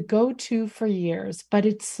been the go-to for years, but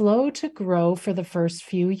it's slow to grow for the first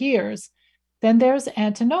few years. Then there's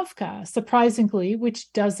Antonovka, surprisingly,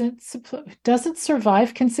 which doesn't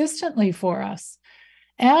survive consistently for us.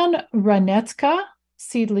 And Ranetka,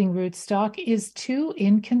 seedling rootstock, is too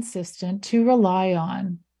inconsistent to rely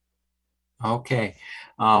on. Okay.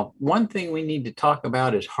 One thing we need to talk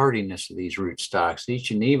about is hardiness of these rootstocks. These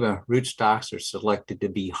Geneva rootstocks are selected to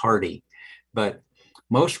be hardy, but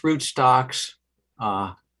most rootstocks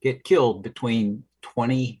get killed between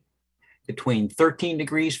 13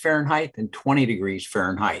 degrees Fahrenheit and 20 degrees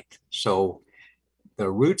Fahrenheit. So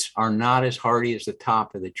the roots are not as hardy as the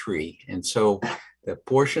top of the tree. And so the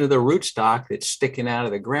portion of the rootstock that's sticking out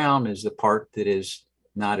of the ground is the part that is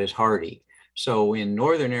not as hardy. So in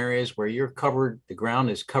northern areas where the ground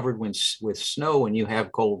is covered with snow and you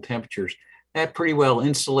have cold temperatures, that pretty well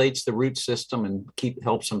insulates the root system and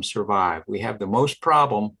helps them survive. We have the most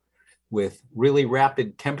problem with really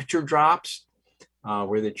rapid temperature drops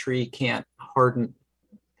where the tree can't harden.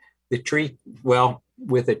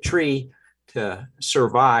 With a tree to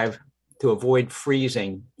survive, to avoid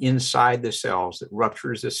freezing inside the cells that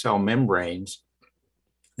ruptures the cell membranes,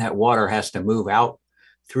 that water has to move out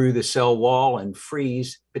through the cell wall and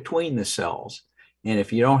freeze between the cells. And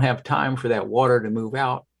if you don't have time for that water to move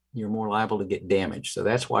out, you're more liable to get damaged. So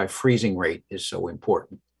that's why freezing rate is so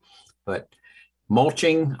important. But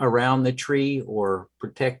mulching around the tree or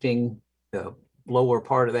protecting the lower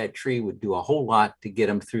part of that tree would do a whole lot to get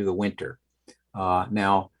them through the winter.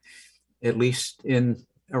 Now, at least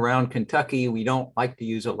around Kentucky, we don't like to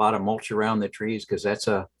use a lot of mulch around the trees because that's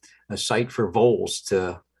a site for voles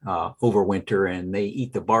to overwinter, and they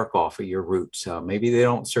eat the bark off of your roots. Maybe they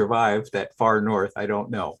don't survive that far north. I don't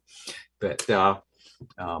know. But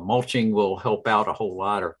mulching will help out a whole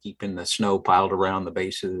lot, or keeping the snow piled around the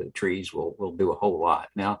base of the trees will do a whole lot.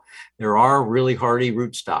 Now, there are really hardy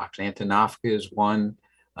rootstocks. Antonophica is one.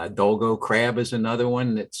 Dolgo crab is another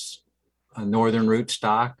one that's a northern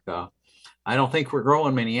rootstock. I don't think we're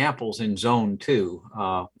growing many apples in zone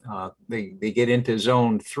 2. They get into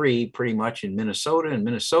zone 3 pretty much in Minnesota. In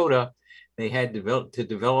Minnesota, they had to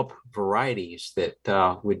develop varieties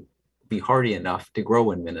that would be hardy enough to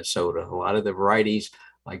grow in Minnesota. A lot of the varieties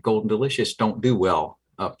like Golden Delicious don't do well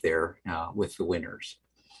up there with the winters.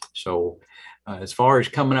 So as far as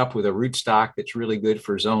coming up with a rootstock that's really good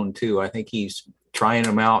for zone 2, I think he's trying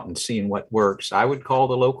them out and seeing what works. I would call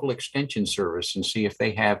the local extension service and see if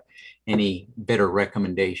they have any better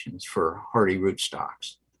recommendations for hardy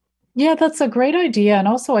rootstocks. Yeah, that's a great idea. And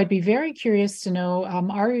also, I'd be very curious to know,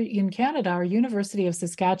 in Canada, our University of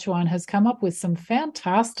Saskatchewan has come up with some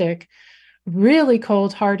fantastic, really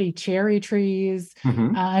cold hardy cherry trees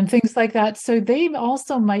and things like that. So they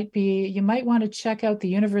also you might want to check out the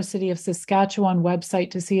University of Saskatchewan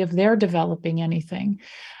website to see if they're developing anything,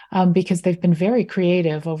 because they've been very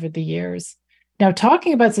creative over the years. Now,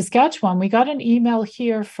 talking about Saskatchewan, we got an email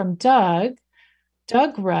here from Doug.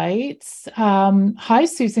 Doug writes, hi,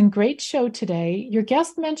 Susan, great show today. Your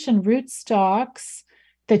guest mentioned rootstocks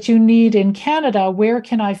that you need in Canada. Where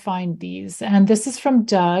can I find these? And this is from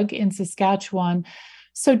Doug in Saskatchewan.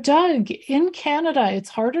 So Doug, in Canada, it's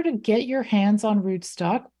harder to get your hands on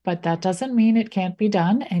rootstock, but that doesn't mean it can't be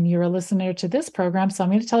done. And you're a listener to this program, so I'm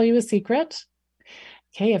going to tell you a secret.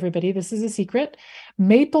 Okay, everybody, this is a secret.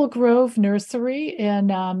 Maple Grove Nursery in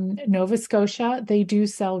Nova Scotia, they do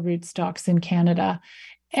sell rootstocks in Canada.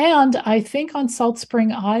 And I think on Salt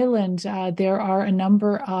Spring Island, there are a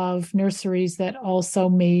number of nurseries that also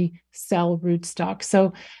may sell rootstocks.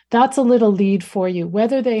 So that's a little lead for you.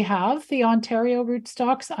 Whether they have the Ontario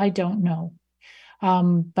rootstocks, I don't know.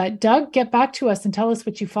 But Doug, get back to us and tell us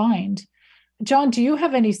what you find. John, do you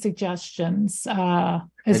have any suggestions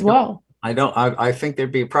as well? I don't. I think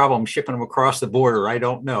there'd be a problem shipping them across the border. I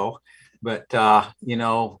don't know. But,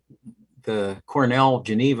 the Cornell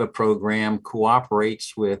Geneva program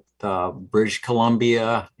cooperates with British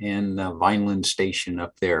Columbia and Vineland Station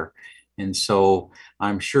up there. And so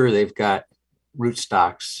I'm sure they've got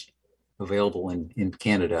rootstocks available in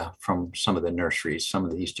Canada from some of the nurseries, some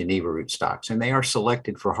of these Geneva rootstocks, and they are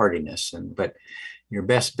selected for hardiness. But your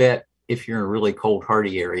best bet, if you're in a really cold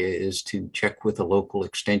hardy area, is to check with a local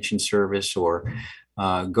extension service or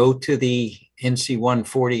go to the NC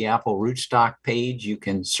 140 Apple rootstock page. You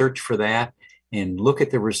can search for that and look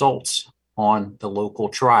at the results on the local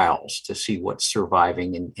trials to see what's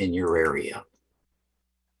surviving in your area.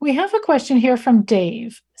 We have a question here from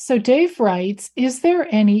Dave. So Dave writes, is there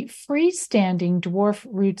any freestanding dwarf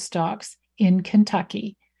rootstocks in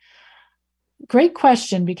Kentucky? Great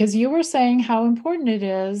question, because you were saying how important it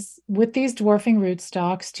is with these dwarfing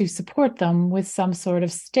rootstocks to support them with some sort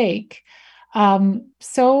of stake.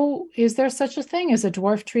 So is there such a thing as a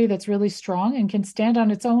dwarf tree that's really strong and can stand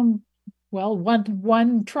on its own, well,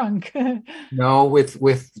 one trunk? No, with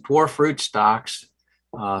dwarf rootstocks,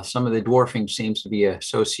 some of the dwarfing seems to be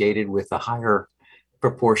associated with a higher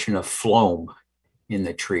proportion of phloem in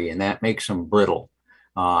the tree, and that makes them brittle.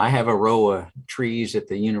 I have a row of trees at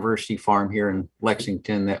the university farm here in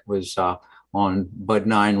Lexington that was on Bud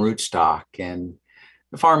 9 rootstock, and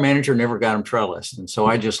the farm manager never got them trellised. And so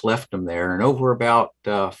I just left them there. And over about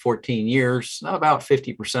 14 years, about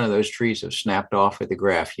 50% of those trees have snapped off at the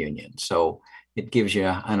graft union. So it gives you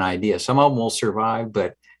an idea. Some of them will survive,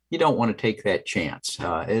 but you don't want to take that chance.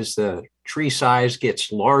 As the tree size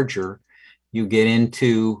gets larger, you get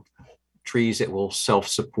into trees that will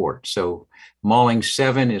self-support. So Malling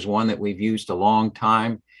 7 is one that we've used a long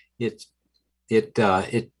time. It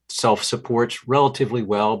self-supports relatively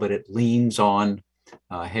well, but it leans on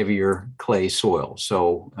heavier clay soil.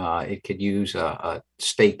 So it could use a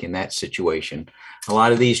stake in that situation. A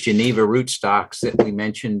lot of these Geneva rootstocks that we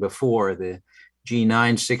mentioned before, the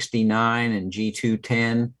G969 and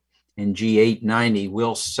G210 and G890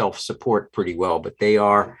 will self-support pretty well, but they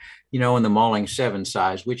are, in the Malling 7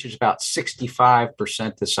 size, which is about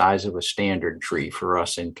 65% the size of a standard tree for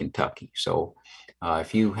us in Kentucky. So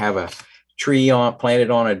if you have a tree planted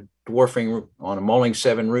on a Malling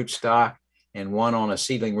 7 rootstock and one on a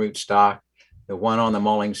seedling rootstock, the one on the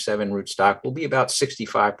Malling 7 rootstock will be about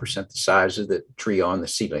 65% the size of the tree on the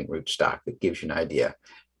seedling rootstock. That gives you an idea.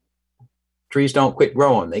 Trees don't quit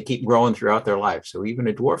growing. They keep growing throughout their life. So even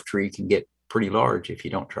a dwarf tree can get pretty large if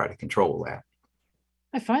you don't try to control that.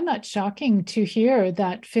 I find that shocking to hear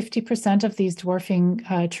that 50% of these dwarfing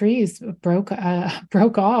trees broke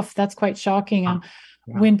off. That's quite shocking. And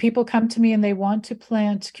when people come to me and they want to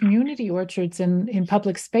plant community orchards in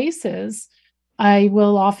public spaces, I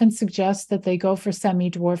will often suggest that they go for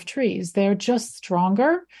semi-dwarf trees. They're just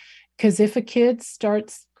stronger, because if a kid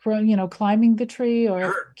starts climbing the tree, or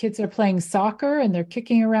if kids are playing soccer and they're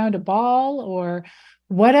kicking around a ball or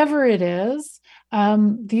whatever it is,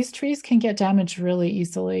 these trees can get damaged really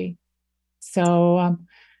easily. So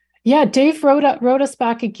Dave wrote us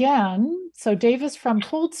back again. So Dave is from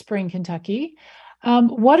Cold Spring, Kentucky.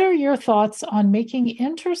 What are your thoughts on making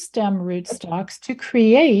interstem rootstocks to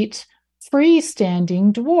create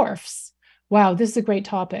freestanding dwarfs? Wow, this is a great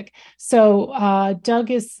topic. So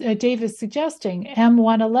Dave is suggesting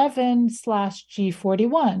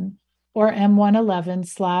M111/G41 or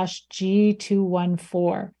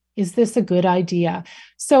M111/G214. Is this a good idea?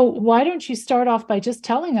 So why don't you start off by just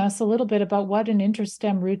telling us a little bit about what an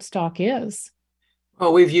interstem rootstock is?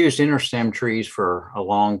 Well, we've used interstem trees for a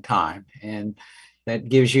long time, and that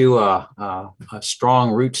gives you a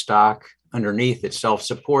strong rootstock underneath that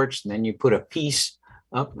self-supports, and then you put a piece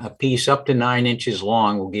up to 9 inches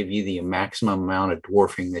long will give you the maximum amount of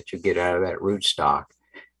dwarfing that you get out of that rootstock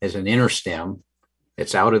as an interstem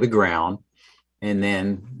that's out of the ground. And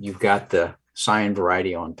then you've got the Scion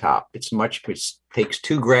variety on top. It takes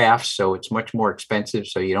 2 grafts, so it's much more expensive.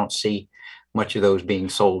 So you don't see much of those being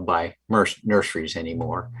sold by nurseries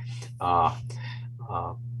anymore.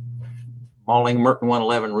 Malling Merton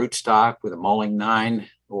 111 rootstock with a Malling 9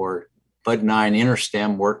 or Bud 9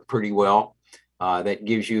 interstem work pretty well. That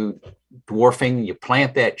gives you dwarfing. You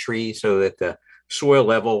plant that tree so that the soil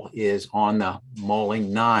level is on the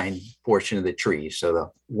Malling 9 portion of the tree. So the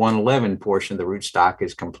 111 portion of the rootstock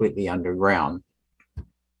is completely underground.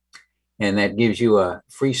 And that gives you a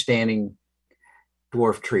freestanding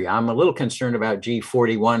dwarf tree. I'm a little concerned about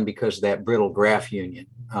G41 because of that brittle graft union.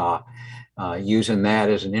 Using that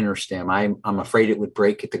as an interstem, I'm afraid it would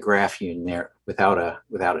break at the graft union there without a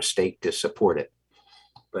stake to support it.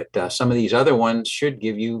 But some of these other ones should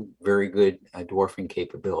give you very good dwarfing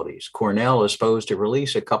capabilities. Cornell is supposed to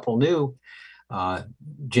release a couple new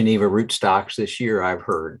Geneva rootstocks this year, I've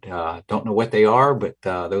heard. Don't know what they are, but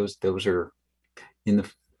those are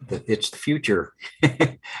it's the future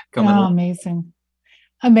coming. Oh, amazing.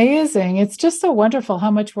 Amazing. It's just so wonderful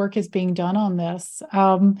how much work is being done on this.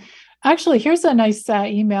 Actually, here's a nice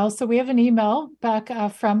email. So we have an email back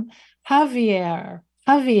from Javier.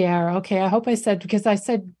 Okay, I hope I said, because I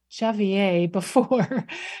said Javier before.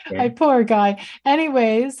 Yeah. Poor guy.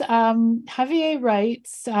 Anyways, Javier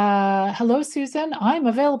writes, hello, Susan. I'm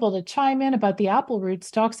available to chime in about the apple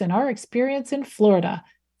rootstocks and our experience in Florida.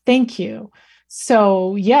 Thank you.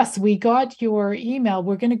 So yes, we got your email.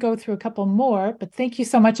 We're going to go through a couple more, but thank you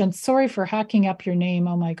so much. And sorry for hacking up your name.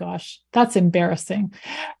 Oh my gosh, that's embarrassing.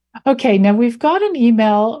 Okay, now we've got an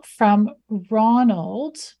email from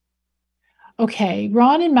Ronald. Okay,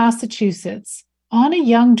 Ron in Massachusetts. On a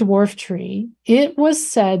young dwarf tree, it was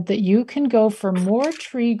said that you can go for more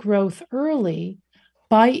tree growth early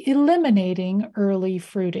by eliminating early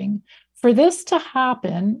fruiting. For this to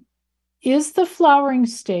happen, is the flowering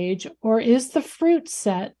stage or is the fruit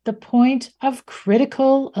set the point of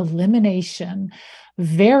critical elimination?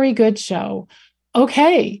 Very good show.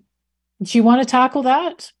 Okay, do you want to tackle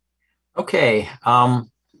that? Okay,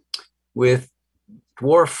 with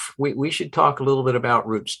dwarf, we should talk a little bit about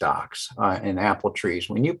rootstocks and apple trees.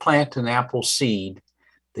 When you plant an apple seed,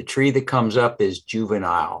 the tree that comes up is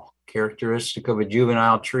juvenile. Characteristic of a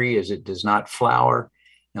juvenile tree is it does not flower,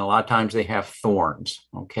 and a lot of times they have thorns.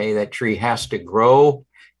 Okay, that tree has to grow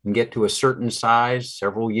and get to a certain size.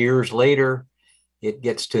 Several years later, it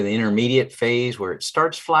gets to the intermediate phase where it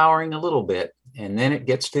starts flowering a little bit, And then it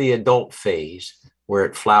gets to the adult phase where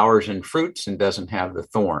it flowers and fruits and doesn't have the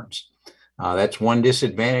thorns. That's one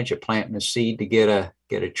disadvantage of planting a seed to get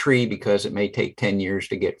a tree, because it may take 10 years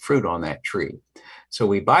to get fruit on that tree. So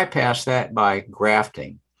we bypass that by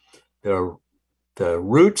grafting. The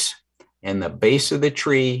roots and the base of the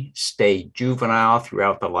tree stay juvenile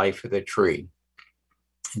throughout the life of the tree.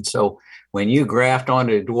 And so when you graft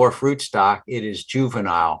onto a dwarf rootstock, it is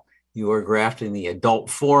juvenile. You are grafting the adult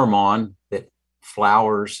form on that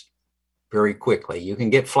flowers very quickly. You can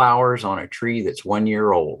get flowers on a tree that's 1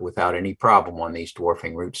 year old without any problem on these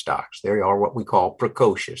dwarfing rootstocks. They are what we call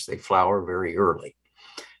precocious. They flower very early.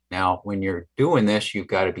 Now, when you're doing this, you've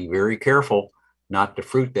got to be very careful not to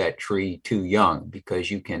fruit that tree too young,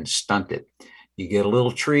 because you can stunt it. You get a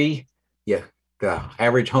little tree, the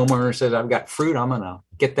average homeowner says, I've got fruit, I'm going to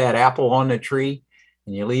get that apple on the tree,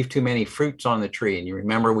 and you leave too many fruits on the tree. And you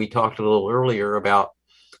remember we talked a little earlier about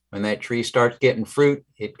when that tree starts getting fruit,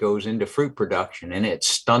 it goes into fruit production and it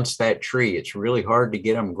stunts that tree. It's really hard to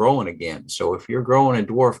get them growing again. So if you're growing a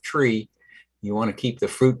dwarf tree, you want to keep the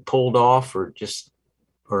fruit pulled off, or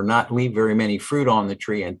not leave very many fruit on the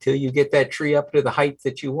tree until you get that tree up to the height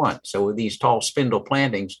that you want. So with these tall spindle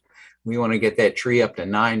plantings, we want to get that tree up to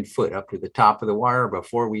 9 foot, up to the top of the wire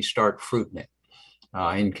before we start fruiting it.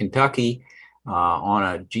 In Kentucky, on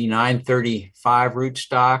a G935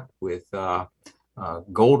 rootstock with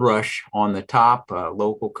Gold Rush on the top, a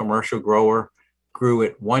local commercial grower grew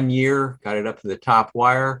it 1 year, got it up to the top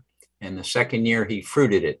wire, and the second year he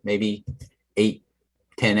fruited it, maybe 8-10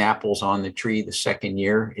 apples on the tree the second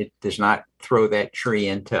year. It does not throw that tree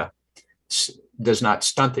does not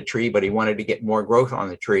stunt the tree, but he wanted to get more growth on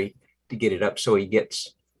the tree to get it up so he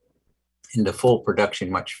gets into full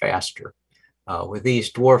production much faster. With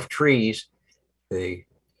these dwarf trees, the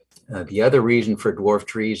other reason for dwarf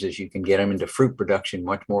trees is you can get them into fruit production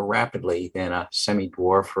much more rapidly than a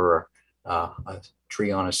semi-dwarf or a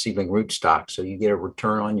tree on a seedling rootstock. So you get a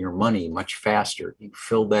return on your money much faster. You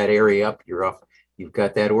fill that area up, you're up. You've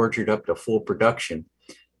got that orchard up to full production.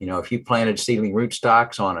 You know, if you planted seedling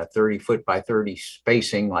rootstocks on a 30 foot by 30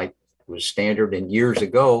 spacing, like was standard in years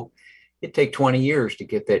ago, it'd take 20 years to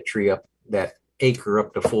get that tree up, that acre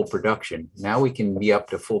up to full production. Now we can be up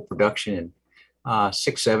to full production in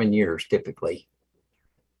 6-7 years typically.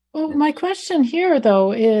 Well, my question here,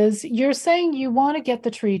 though, is you're saying you want to get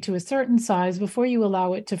the tree to a certain size before you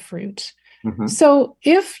allow it to fruit. Mm-hmm. So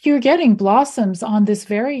if you're getting blossoms on this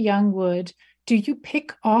very young wood, do you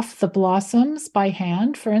pick off the blossoms by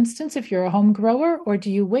hand, for instance, if you're a home grower, or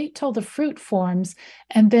do you wait till the fruit forms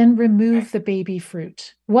and then remove the baby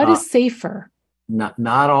fruit? What is safer?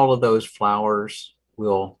 Not all of those flowers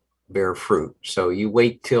will bear fruit. So you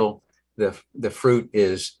wait till the fruit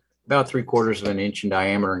is about 3/4 of an inch in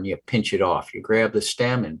diameter and you pinch it off. You grab the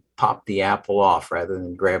stem and pop the apple off rather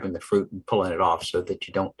than grabbing the fruit and pulling it off, so that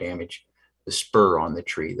you don't damage the spur on the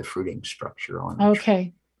tree, the fruiting structure on the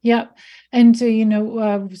tree. Yeah. And,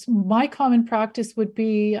 my common practice would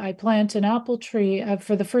be I plant an apple tree.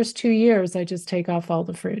 For the first 2 years, I just take off all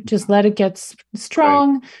the fruit, just let it get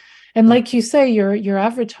strong. Right. And like you say, your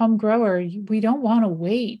average home grower, we don't want to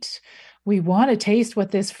wait. We want to taste what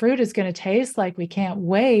this fruit is going to taste like. We can't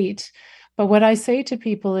wait. But what I say to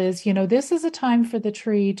people is, this is a time for the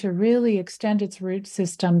tree to really extend its root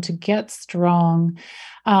system, to get strong.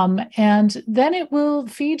 And then it will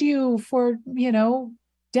feed you for,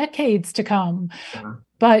 decades to come. Yeah.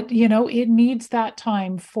 But, it needs that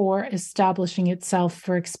time for establishing itself,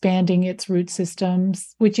 for expanding its root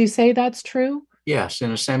systems. Would you say that's true? Yes.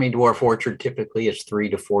 In a semi-dwarf orchard, typically it's 3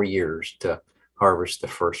 to 4 years to harvest the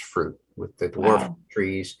first fruit. With the dwarf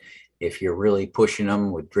trees, if you're really pushing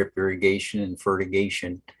them with drip irrigation and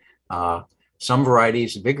fertigation, some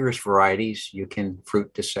varieties, vigorous varieties, you can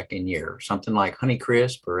fruit the second year. Something like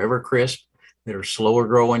Honeycrisp or Evercrisp that are slower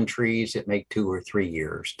growing trees, it may 2 or 3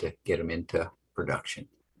 years to get them into production.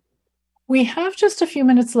 We have just a few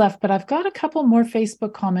minutes left, but I've got a couple more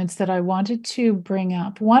Facebook comments that I wanted to bring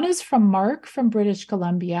up. One is from Mark from British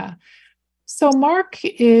Columbia. So Mark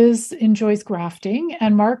enjoys grafting,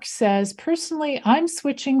 and Mark says, personally, I'm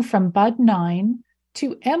switching from Bud 9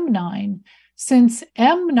 to M9 since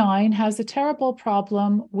M9 has a terrible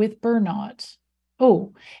problem with burnout.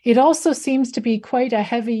 Oh, it also seems to be quite a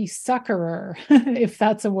heavy suckerer, if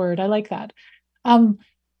that's a word. I like that.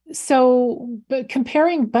 But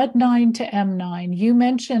comparing Bud 9 to M9, you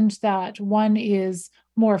mentioned that one is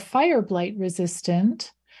more fire blight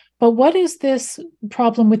resistant, but what is this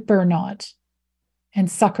problem with burnout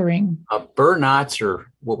and suckering? Burnouts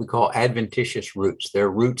are what we call adventitious roots.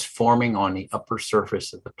 They're roots forming on the upper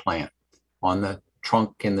surface of the plant, on the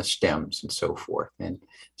trunk and the stems and so forth. And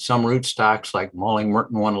some rootstocks like Malling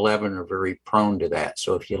Merton 111 are very prone to that.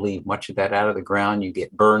 So if you leave much of that out of the ground, you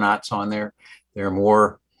get burr knots on there. They're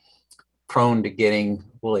more prone to getting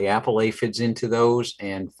woolly apple aphids into those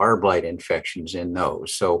and fire blight infections in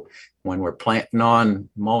those. So when we're planting on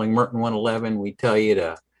Malling Merton 111, we tell you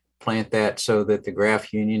to plant that so that the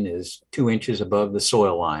graft union is 2 inches above the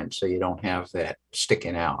soil line, so you don't have that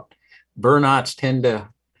sticking out. Burr knots tend to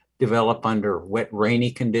develop under wet,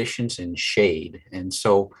 rainy conditions and shade. And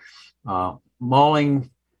so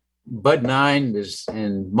Malling Bud 9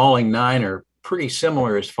 and Malling 9 are pretty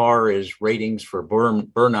similar as far as ratings for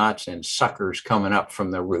burr knots and suckers coming up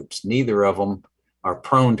from the roots. Neither of them are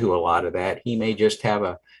prone to a lot of that. He may just have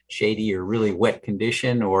a shady or really wet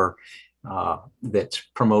condition, or that's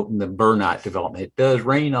promoting the burr knot development. It does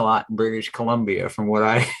rain a lot in British Columbia from what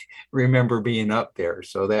I remember being up there.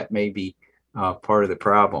 So that may be part of the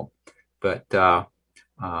problem. But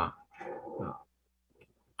I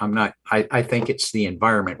think it's the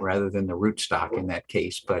environment rather than the rootstock in that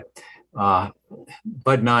case. But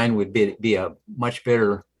Bud 9 would be a much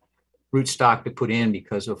better rootstock to put in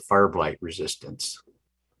because of fire blight resistance.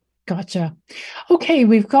 Gotcha. Okay,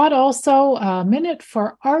 we've got also a minute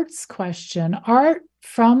for Art's question. Art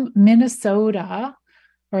from Minnesota,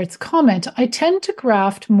 or its comment, I tend to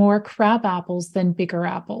graft more crab apples than bigger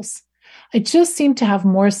apples. I just seem to have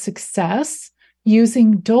more success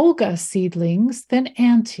using Dolga seedlings than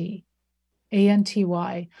Anty,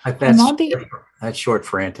 A-N-T-Y. That's short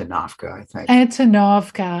for Antonovka, I think.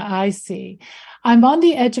 Antonovka, I see. I'm on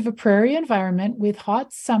the edge of a prairie environment with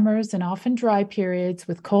hot summers and often dry periods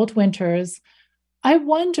with cold winters. I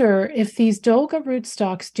wonder if these Dolga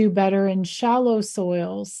rootstocks do better in shallow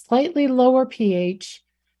soils, slightly lower pH,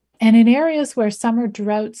 and in areas where summer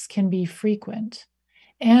droughts can be frequent.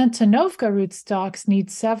 Antonovka rootstocks need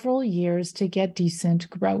several years to get decent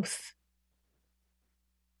growth.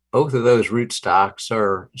 Both of those rootstocks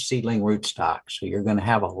are seedling rootstocks. So you're going to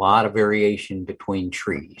have a lot of variation between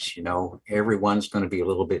trees. You know, everyone's going to be a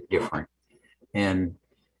little bit different. And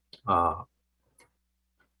I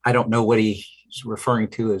don't know what he's referring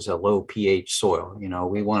to as a low pH soil. You know,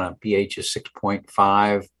 we want a pH of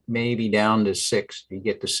 6.5, maybe down to 6. If you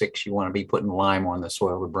get to 6, you want to be putting lime on the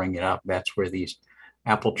soil to bring it up. That's where these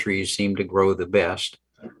apple trees seem to grow the best.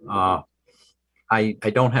 I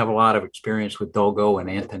don't have a lot of experience with Dolga and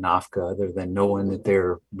Antonovka other than knowing that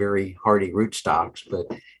they're very hardy rootstocks, but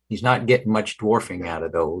he's not getting much dwarfing out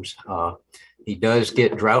of those. He does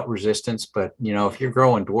get drought resistance, but you know, if you're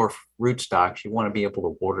growing dwarf rootstocks, you want to be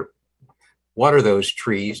able to water those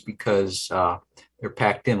trees because they're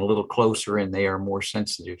packed in a little closer and they are more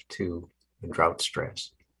sensitive to the drought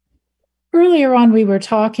stress. Earlier on, we were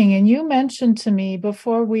talking and you mentioned to me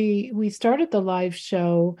before we started the live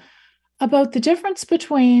show about the difference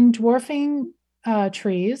between dwarfing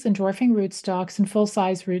trees and dwarfing rootstocks and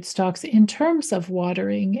full-size rootstocks in terms of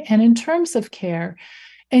watering and in terms of care.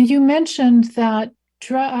 And you mentioned that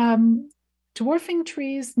dwarfing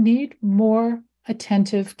trees need more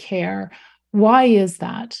attentive care. Why is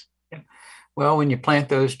that? Well, when you plant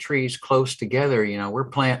those trees close together, you know, we're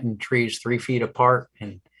planting trees 3 feet apart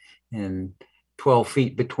and 12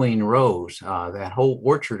 feet between rows. That whole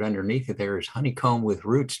orchard underneath it there is honeycombed with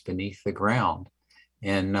roots beneath the ground.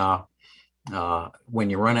 And when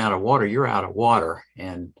you run out of water, you're out of water.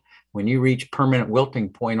 And when you reach permanent wilting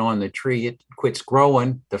point on the tree, it quits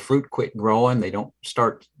growing, the fruit quit growing,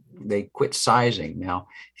 they quit sizing. Now,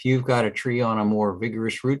 if you've got a tree on a more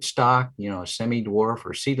vigorous rootstock, you know, a semi-dwarf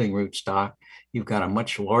or seedling rootstock, you've got a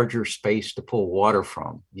much larger space to pull water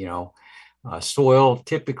from. You know, soil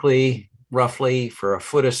typically, roughly for a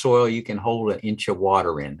foot of soil, you can hold 1 inch of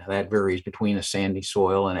water in. That varies between a sandy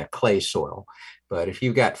soil and a clay soil. But if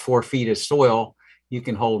you've got 4 feet of soil, you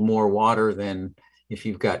can hold more water than if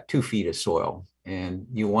you've got 2 feet of soil. And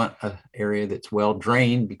you want an area that's well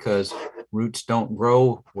drained because roots don't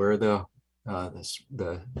grow where the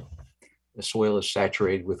soil is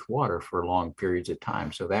saturated with water for long periods of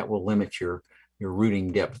time. So that will limit your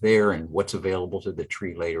rooting depth there and what's available to the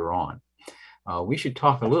tree later on. We should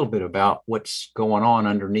talk a little bit about what's going on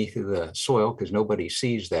underneath of the soil because nobody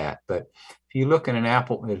sees that. But if you look at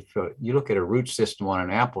you look at a root system on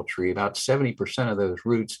an apple tree, about 70% of those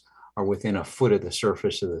roots are within a foot of the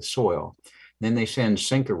surface of the soil. Then they send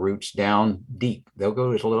sinker roots down deep. They'll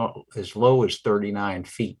go as low as 39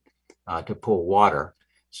 feet to pull water.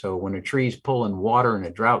 So when a tree's pulling water in a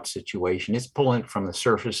drought situation, it's pulling it from the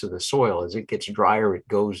surface of the soil. As it gets drier, it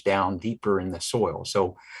goes down deeper in the soil.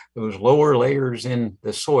 So those lower layers in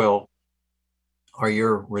the soil are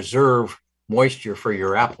your reserve moisture for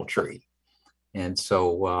your apple tree. And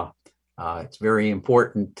so It's very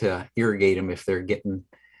important to irrigate them if they're getting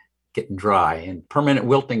dry. And permanent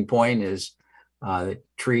wilting point is the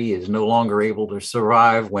tree is no longer able to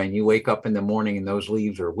survive when you wake up in the morning and those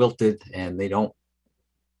leaves are wilted and they don't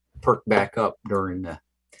perk back up during the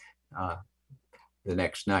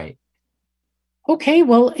next night. Okay,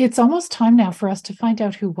 well, it's almost time now for us to find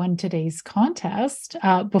out who won today's contest.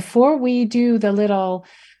 Before we do the little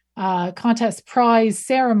contest prize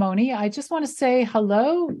ceremony, I just want to say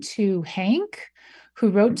hello to Hank, who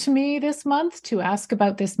wrote to me this month to ask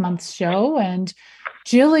about this month's show, and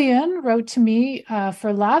Jillian wrote to me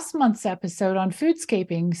for last month's episode on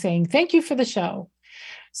foodscaping saying, thank you for the show.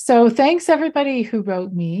 So thanks everybody who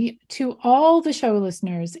wrote me. To all the show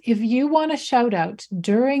listeners, if you want a shout out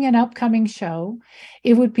during an upcoming show,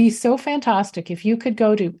 it would be so fantastic if you could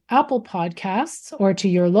go to Apple Podcasts or to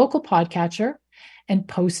your local podcatcher and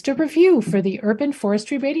post a review for the Urban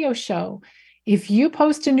Forestry Radio Show. If you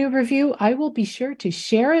post a new review, I will be sure to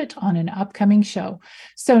share it on an upcoming show.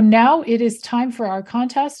 So now it is time for our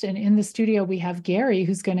contest. And in the studio, we have Gary,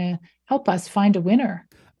 who's going to help us find a winner.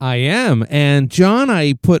 I am. And John,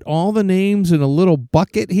 I put all the names in a little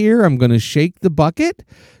bucket here. I'm going to shake the bucket.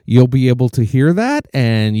 You'll be able to hear that.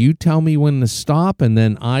 And you tell me when to stop. And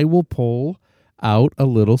then I will pull out a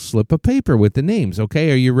little slip of paper with the names.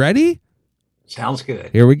 Okay, are you ready? Sounds good.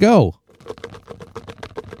 Here we go.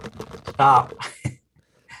 Stop.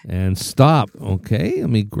 And stop. Okay, let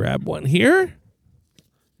me grab one here.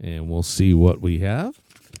 And we'll see what we have.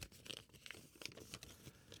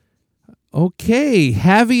 Okay,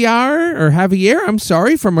 Javier,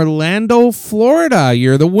 from Orlando, Florida.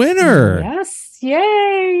 You're the winner. Yes,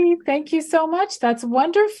 yay. Thank you so much. That's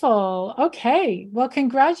wonderful. Okay, well,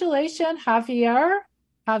 congratulations, Javier.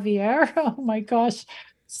 Oh my gosh,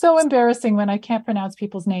 so embarrassing when I can't pronounce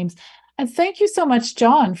people's names. And thank you so much,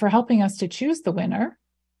 John, for helping us to choose the winner.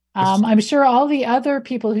 I'm sure all the other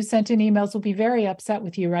people who sent in emails will be very upset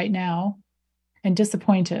with you right now and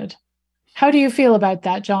disappointed. How do you feel about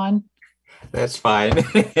that, John? That's fine.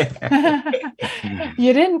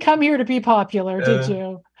 You didn't come here to be popular, did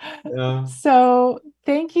you? Yeah. So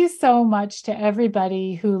thank you so much to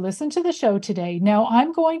everybody who listened to the show today. Now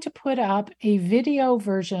I'm going to put up a video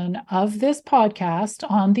version of this podcast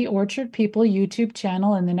on the Orchard People YouTube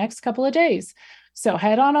channel in the next couple of days. So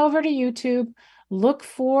head on over to YouTube, look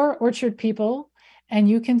for Orchard People, and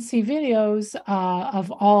you can see videos of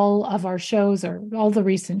all of our shows or all the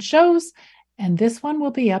recent shows. And this one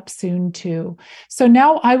will be up soon too. So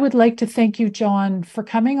now I would like to thank you, John, for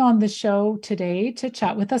coming on the show today to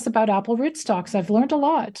chat with us about apple rootstocks. I've learned a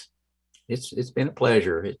lot. It's been a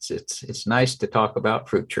pleasure. It's nice to talk about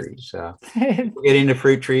fruit trees. People get into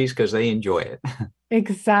fruit trees because they enjoy it.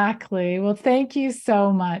 Exactly. Well, thank you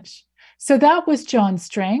so much. So that was John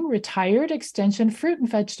Strang, retired extension fruit and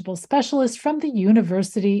vegetable specialist from the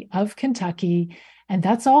University of Kentucky. And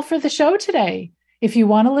that's all for the show today. If you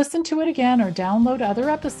want to listen to it again or download other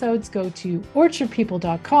episodes, go to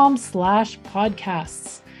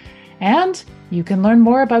orchardpeople.com/podcasts. And you can learn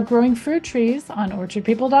more about growing fruit trees on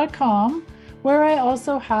orchardpeople.com, where I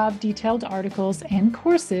also have detailed articles and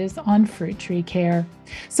courses on fruit tree care.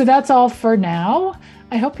 So that's all for now.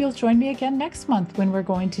 I hope you'll join me again next month when we're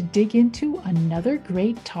going to dig into another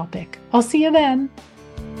great topic. I'll see you then.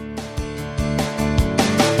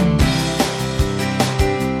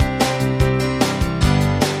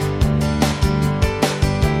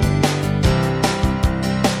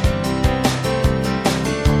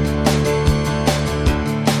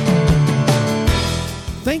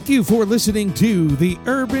 Thank you for listening to the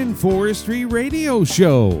Urban Forestry Radio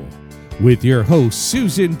Show with your host,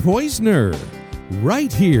 Susan Poizner,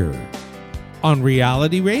 right here on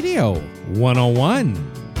Reality Radio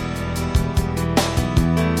 101.